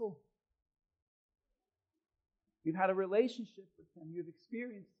 Gnosko. You've had a relationship with Him. You've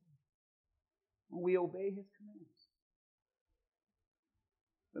experienced Him. When we obey His commands.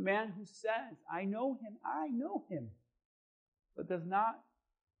 The man who says, I know Him, but does not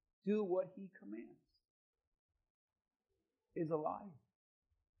do what He commands is a liar.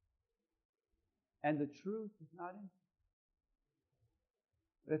 And the truth is not in Him.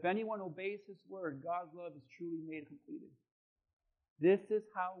 But if anyone obeys His word, God's love is truly made completed. This is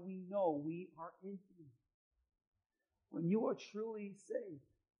how we know we are in Him. When you are truly saved,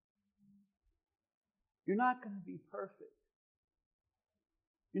 you're not going to be perfect.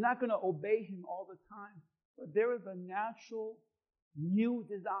 You're not going to obey Him all the time. But there is a natural, new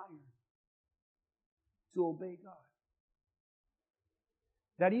desire to obey God.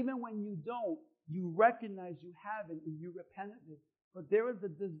 That even when you don't, you recognize you haven't and you repent of it. But there is a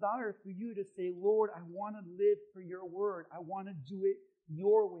desire for you to say, Lord, I want to live for your word. I want to do it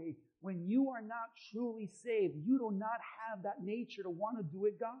your way. When you are not truly saved, you do not have that nature to want to do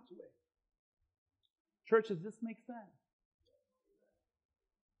it God's way. Church, does this make sense?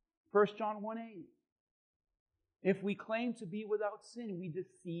 1 John 1:8. If we claim to be without sin, we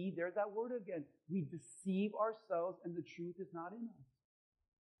deceive, there's that word again, we deceive ourselves and the truth is not in us.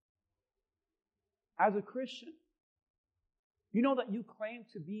 As a Christian, you know that you claim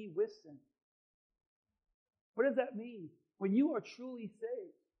to be with sin. What does that mean? When you are truly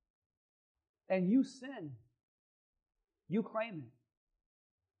saved and you sin, You claim it.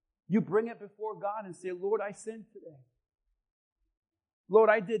 You bring it before God and say, Lord, I sinned today. Lord,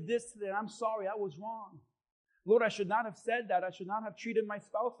 I did this today. I'm sorry. I was wrong. Lord, I should not have said that. I should not have treated my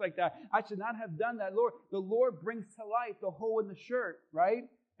spouse like that. I should not have done that. Lord, the Lord brings to light the hole in the shirt, right?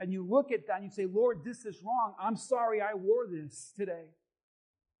 And you look at that and you say, Lord, this is wrong. I'm sorry I wore this today.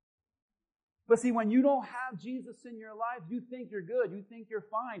 But see, when you don't have Jesus in your life, you think you're good. You think you're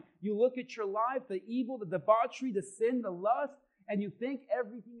fine. You look at your life, the evil, the debauchery, the sin, the lust, and you think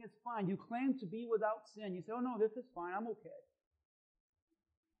everything is fine. You claim to be without sin. You say, oh no, this is fine. I'm okay.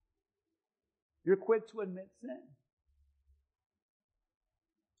 You're quick to admit sin.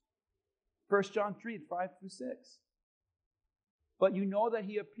 1 John 3, 5 through 6. But you know that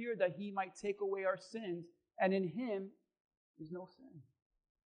he appeared that he might take away our sins, and in him is no sin.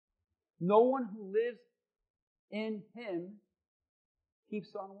 No one who lives in him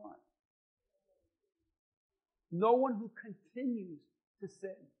keeps on what? No one who continues to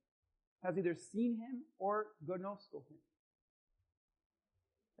sin has either seen him or gnosko him.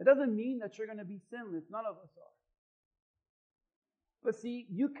 It doesn't mean that you're going to be sinless. None of us are. But see,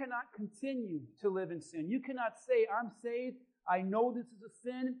 you cannot continue to live in sin. You cannot say, I'm saved. I know this is a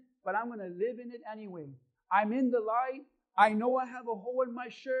sin, but I'm going to live in it anyway. I'm in the light. I know I have a hole in my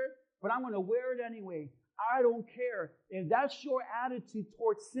shirt, but I'm going to wear it anyway. I don't care. If that's your attitude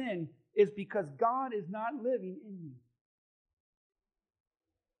towards sin, it's because God is not living in you.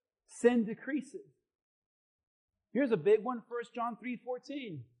 Sin decreases. Here's a big one, 1 John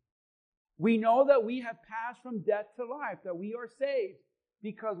 3:14. We know that we have passed from death to life, that we are saved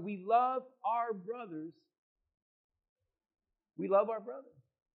because we love our brothers. We love our brothers.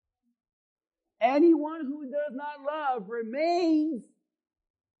 Anyone who does not love remains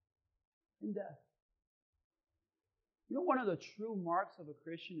in death. You know, one of the true marks of a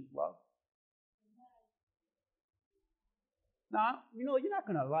Christian is love. Now, you know, you're not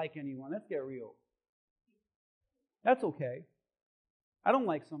going to like anyone. Let's get real. That's okay. I don't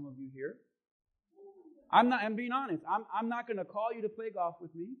like some of you here. I'm being honest. I'm not going to call you to play golf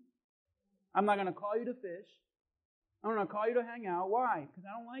with me. I'm not going to call you to fish. I'm going to call you to hang out. Why? Because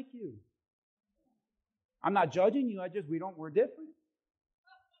I don't like you. I'm not judging you. We're different.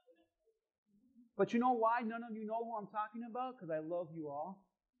 But you know why none of you know who I'm talking about? Because I love you all.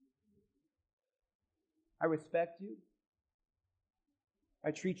 I respect you.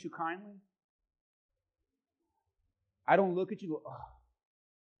 I treat you kindly. I don't look at you and go, oh.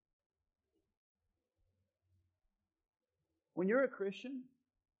 When you're a Christian,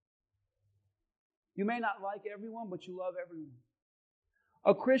 you may not like everyone, but you love everyone.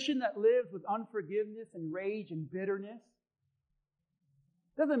 A Christian that lives with unforgiveness and rage and bitterness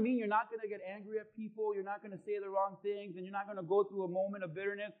doesn't mean you're not going to get angry at people, you're not going to say the wrong things, and you're not going to go through a moment of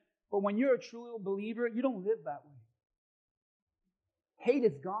bitterness. But when you're a true believer, you don't live that way. Hate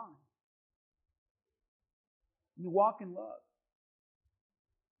is gone. You walk in love.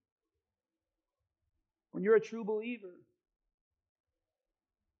 When you're a true believer,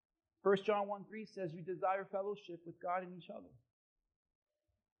 1 John 1:3 says you desire fellowship with God and each other.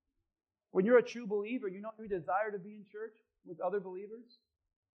 When you're a true believer, you know you desire to be in church with other believers.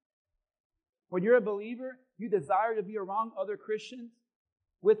 When you're a believer, you desire to be around other Christians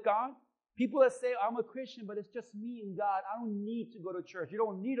with God. People that say, I'm a Christian, but it's just me and God. I don't need to go to church. You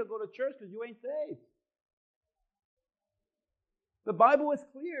don't need to go to church because you ain't saved. The Bible is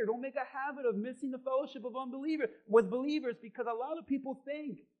clear. Don't make a habit of missing the fellowship of unbelievers with believers, because a lot of people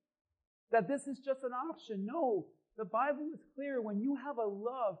think that this is just an option. No, the Bible is clear. When you have a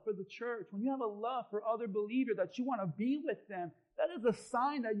love for the church, when you have a love for other believers, that you want to be with them, that is a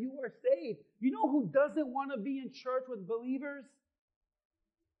sign that you are saved. You know who doesn't want to be in church with believers?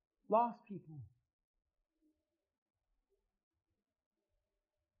 Lost people.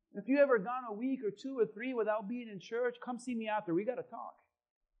 If you ever gone a week or 2 or 3 without being in church, come see me after. We got to talk.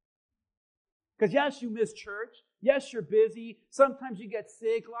 Because yes, you miss church. Yes, you're busy. Sometimes you get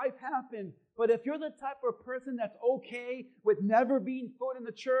sick. Life happens. But if you're the type of person that's okay with never being foot in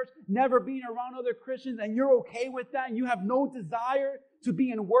the church, never being around other Christians, and you're okay with that, and you have no desire to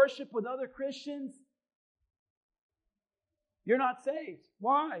be in worship with other Christians, you're not saved.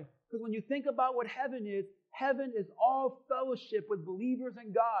 Why? Because when you think about what heaven is all fellowship with believers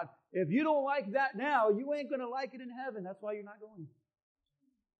in God. If you don't like that now, you ain't going to like it in heaven. That's why you're not going.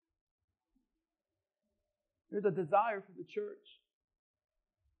 There's a desire for the church.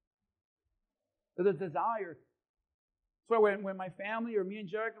 There's a desire. So when my family or me and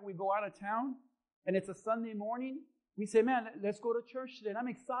Jericho, we go out of town, and it's a Sunday morning, we say, man, let's go to church today. And I'm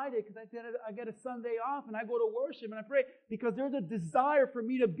excited because I get a Sunday off, and I go to worship, and I pray, because there's a desire for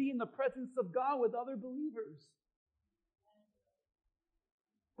me to be in the presence of God with other believers.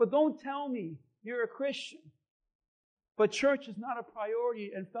 But don't tell me you're a Christian, but church is not a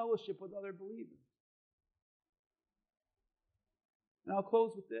priority and fellowship with other believers. And I'll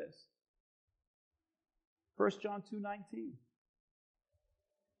close with this. 1 John 2:19.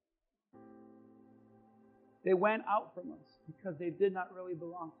 They went out from us because they did not really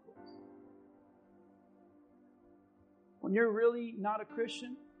belong to us. When you're really not a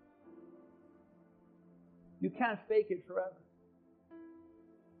Christian, you can't fake it forever.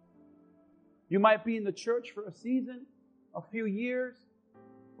 You might be in the church for a season, a few years,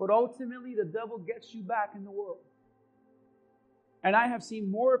 but ultimately the devil gets you back in the world. And I have seen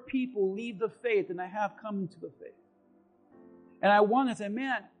more people leave the faith than I have come into the faith. And I wonder, I said,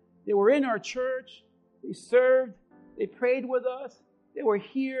 man, they were in our church, they served, they prayed with us, they were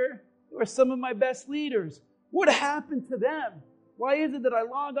here, they were some of my best leaders. What happened to them? Why is it that I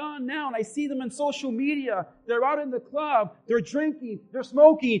log on now and I see them on social media? They're out in the club, they're drinking, they're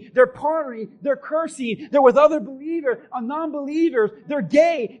smoking, they're partying, they're cursing, they're with other believers, non-believers, they're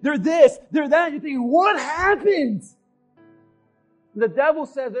gay, they're this, they're that. You're thinking, what happened? The devil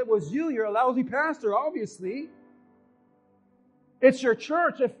says it was you. You're a lousy pastor, obviously. It's your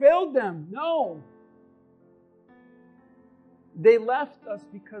church. It failed them. No. They left us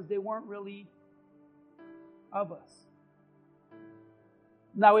because they weren't really of us.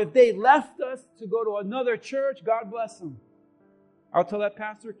 Now, if they left us to go to another church, God bless them. I'll tell that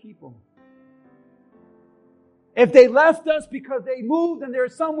pastor, keep them. If they left us because they moved and they're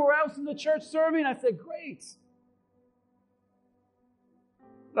somewhere else in the church serving, I said, great.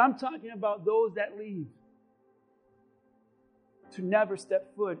 But I'm talking about those that leave to never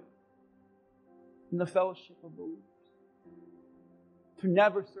step foot in the fellowship of believers, to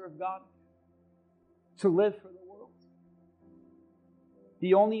never serve God, to live for the world.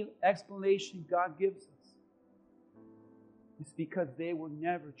 The only explanation God gives us is because they were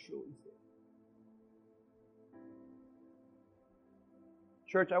never truly saved.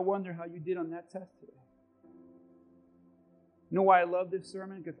 Church, I wonder how you did on that test today. You know why I love this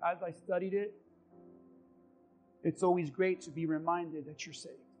sermon? Because as I studied it, it's always great to be reminded that you're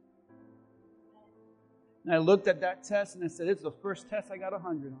saved. And I looked at that test and I said, this is the first test I got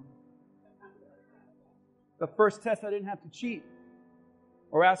 100 on. The first test I didn't have to cheat.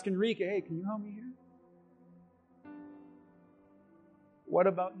 Or ask Enrique, hey, can you help me here? What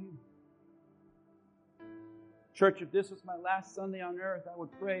about you? Church, if this was my last Sunday on earth, I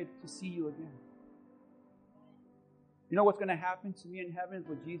would pray to see you again. You know what's going to happen to me in heaven is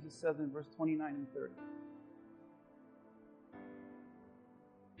what Jesus says in verse 29 and 30.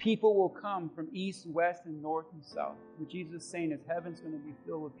 People will come from east, west, and north and south. What Jesus is saying is heaven's going to be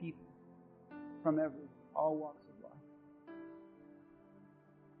filled with people from all walks of life.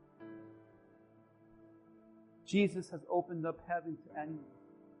 Jesus has opened up heaven to anyone.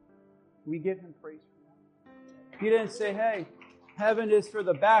 We give Him praise for that. He didn't say, hey, heaven is for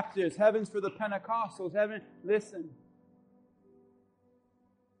the Baptists, heaven's for the Pentecostals, heaven. Listen.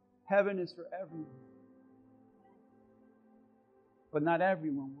 Heaven is for everyone. But not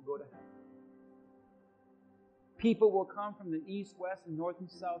everyone will go to heaven. People will come from the east, west, and north and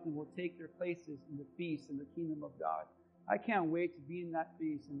south and will take their places in the feast in the kingdom of God. I can't wait to be in that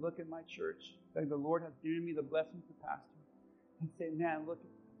feast and look at my church that the Lord has given me the blessing to pastor and say, man, look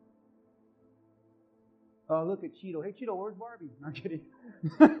at look at Cheeto. Hey, Cheeto, where's Barbie? No, I'm kidding.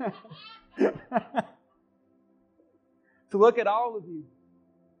 To look at all of you.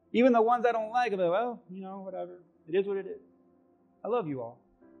 Even the ones I don't like, I'm like, well, whatever. It is what it is. I love you all.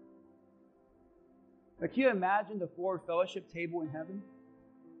 Like, can you imagine the Forward Fellowship table in heaven?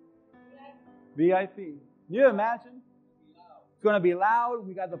 VIP. Can you imagine? It's going to be loud.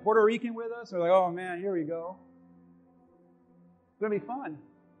 We got the Puerto Rican with us. We're like, oh man, here we go. It's going to be fun.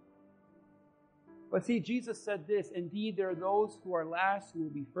 But see, Jesus said this, indeed, there are those who are last who will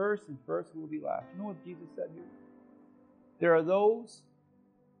be first, and first who will be last. You know what Jesus said here? There are those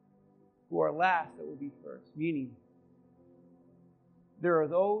who are last that will be first. Meaning, there are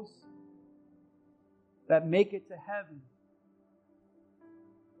those that make it to heaven.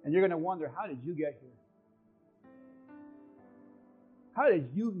 And you're going to wonder, how did you get here? How did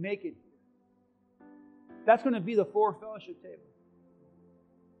you make it here? That's going to be the Forward Fellowship table.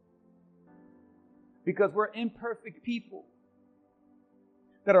 Because we're imperfect people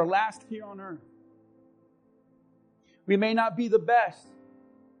that are last here on earth. We may not be the best,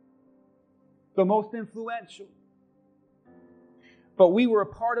 the most influential, but we were a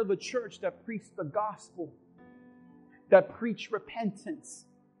part of a church that preached the gospel, that preached repentance.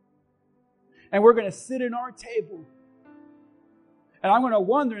 And we're going to sit in our table, and I'm going to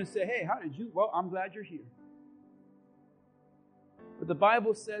wonder and say, hey, how did you? Well, I'm glad you're here. But the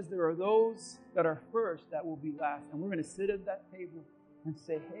Bible says there are those that are first that will be last. And we're going to sit at that table and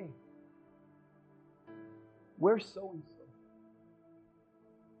say, hey, where's so-and-so?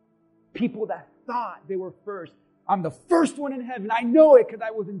 People that thought they were first. I'm the first one in heaven. I know it because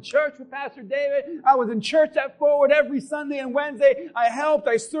I was in church with Pastor David. I was in church at Forward every Sunday and Wednesday. I helped,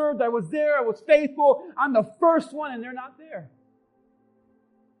 I served, I was there, I was faithful. I'm the first one and they're not there.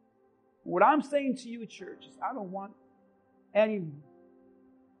 What I'm saying to you, church, is I don't want anyone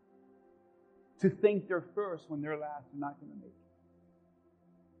to think they're first when they're last. They're not going to make it.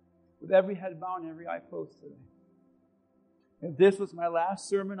 With every head bowed and every eye closed today. If this was my last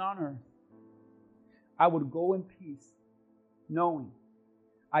sermon on earth, I would go in peace, knowing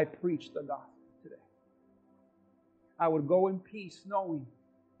I preached the gospel today. I would go in peace, knowing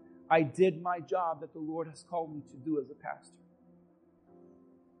I did my job that the Lord has called me to do as a pastor.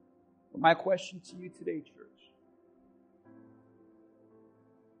 But my question to you today, church,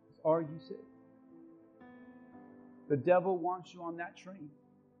 is, are you saved? The devil wants you on that train,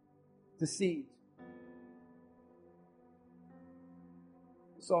 deceived.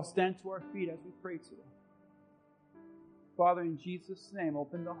 So I'll stand to our feet as we pray today. Father, in Jesus' name,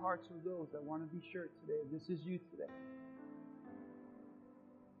 open the hearts of those that want to be sure today. This is you today.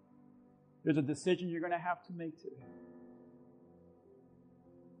 There's a decision you're going to have to make today.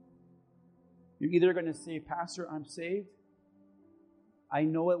 You're either going to say, Pastor, I'm saved. I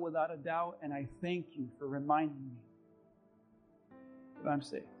know it without a doubt, and I thank you for reminding me that I'm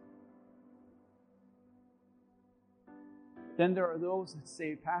saved. Then there are those that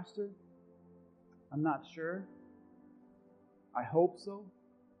say, Pastor, I'm not sure. I hope so.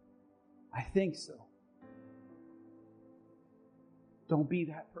 I think so. Don't be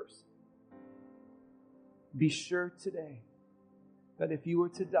that person. Be sure today that if you were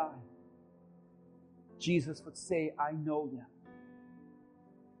to die, Jesus would say, I know them.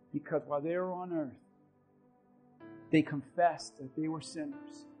 Because while they were on earth, they confessed that they were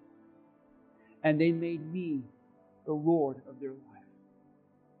sinners. And they made me the Lord of their life.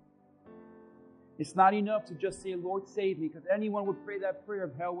 It's not enough to just say, Lord, save me, because anyone would pray that prayer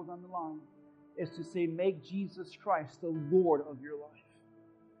if hell was on the line. It's to say, make Jesus Christ the Lord of your life.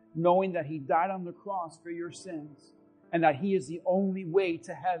 Knowing that He died on the cross for your sins and that He is the only way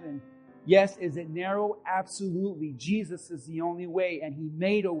to heaven. Yes, is it narrow? Absolutely. Jesus is the only way, and He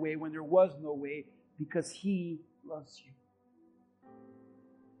made a way when there was no way because He loves you.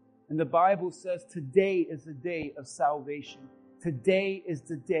 And the Bible says today is the day of salvation. Today is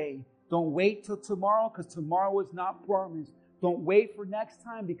the day. Don't wait till tomorrow because tomorrow is not promised. Don't wait for next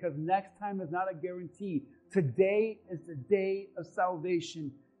time because next time is not a guarantee. Today is the day of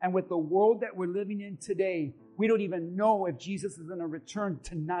salvation. And with the world that we're living in today, we don't even know if Jesus is going to return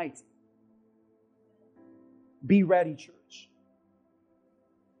tonight. Be ready, church.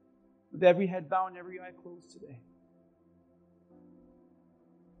 With every head bowed and every eye closed today.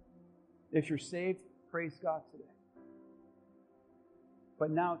 If you're saved, praise God today.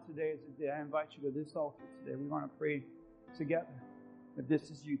 But now today is the day. I invite you to this altar today. We want to pray together. If this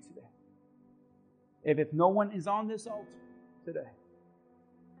is you today. If no one is on this altar today,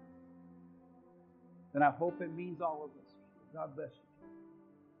 then I hope it means all of us. God bless you.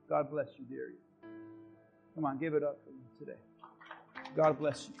 God bless you, dear. Come on, give it up for me today. God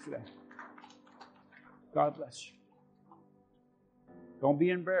bless you today. God bless you. Don't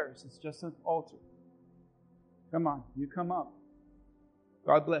be embarrassed. It's just an altar. Come on, you come up.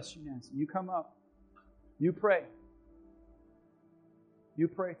 God bless you, Nancy. You come up. You pray. You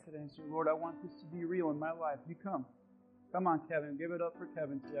pray today and say, Lord, I want this to be real in my life. You come. Come on, Kevin. Give it up for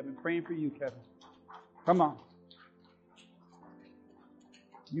Kevin today. I've been praying for you, Kevin. Come on.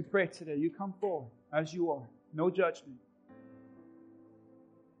 You pray today. You come forward as you are. No judgment.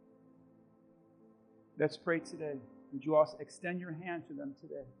 Let's pray today. Would you also extend your hand to them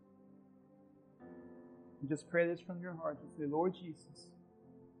today? And just pray this from your heart. And say, Lord Jesus,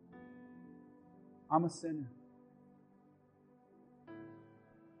 I'm a sinner.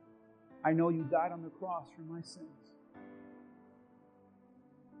 I know you died on the cross for my sins.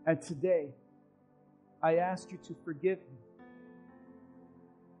 And today, I ask you to forgive me.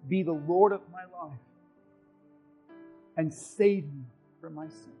 Be the Lord of my life. And save me from my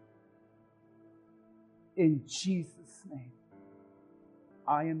sin. In Jesus' name,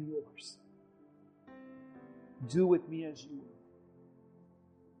 I am yours. Do with me as you will.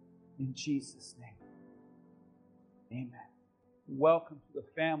 In Jesus' name. Amen. Welcome to the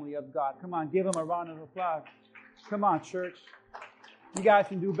family of God. Come on, give him a round of applause. Come on, church. You guys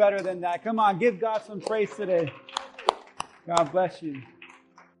can do better than that. Come on, give God some praise today. God bless you.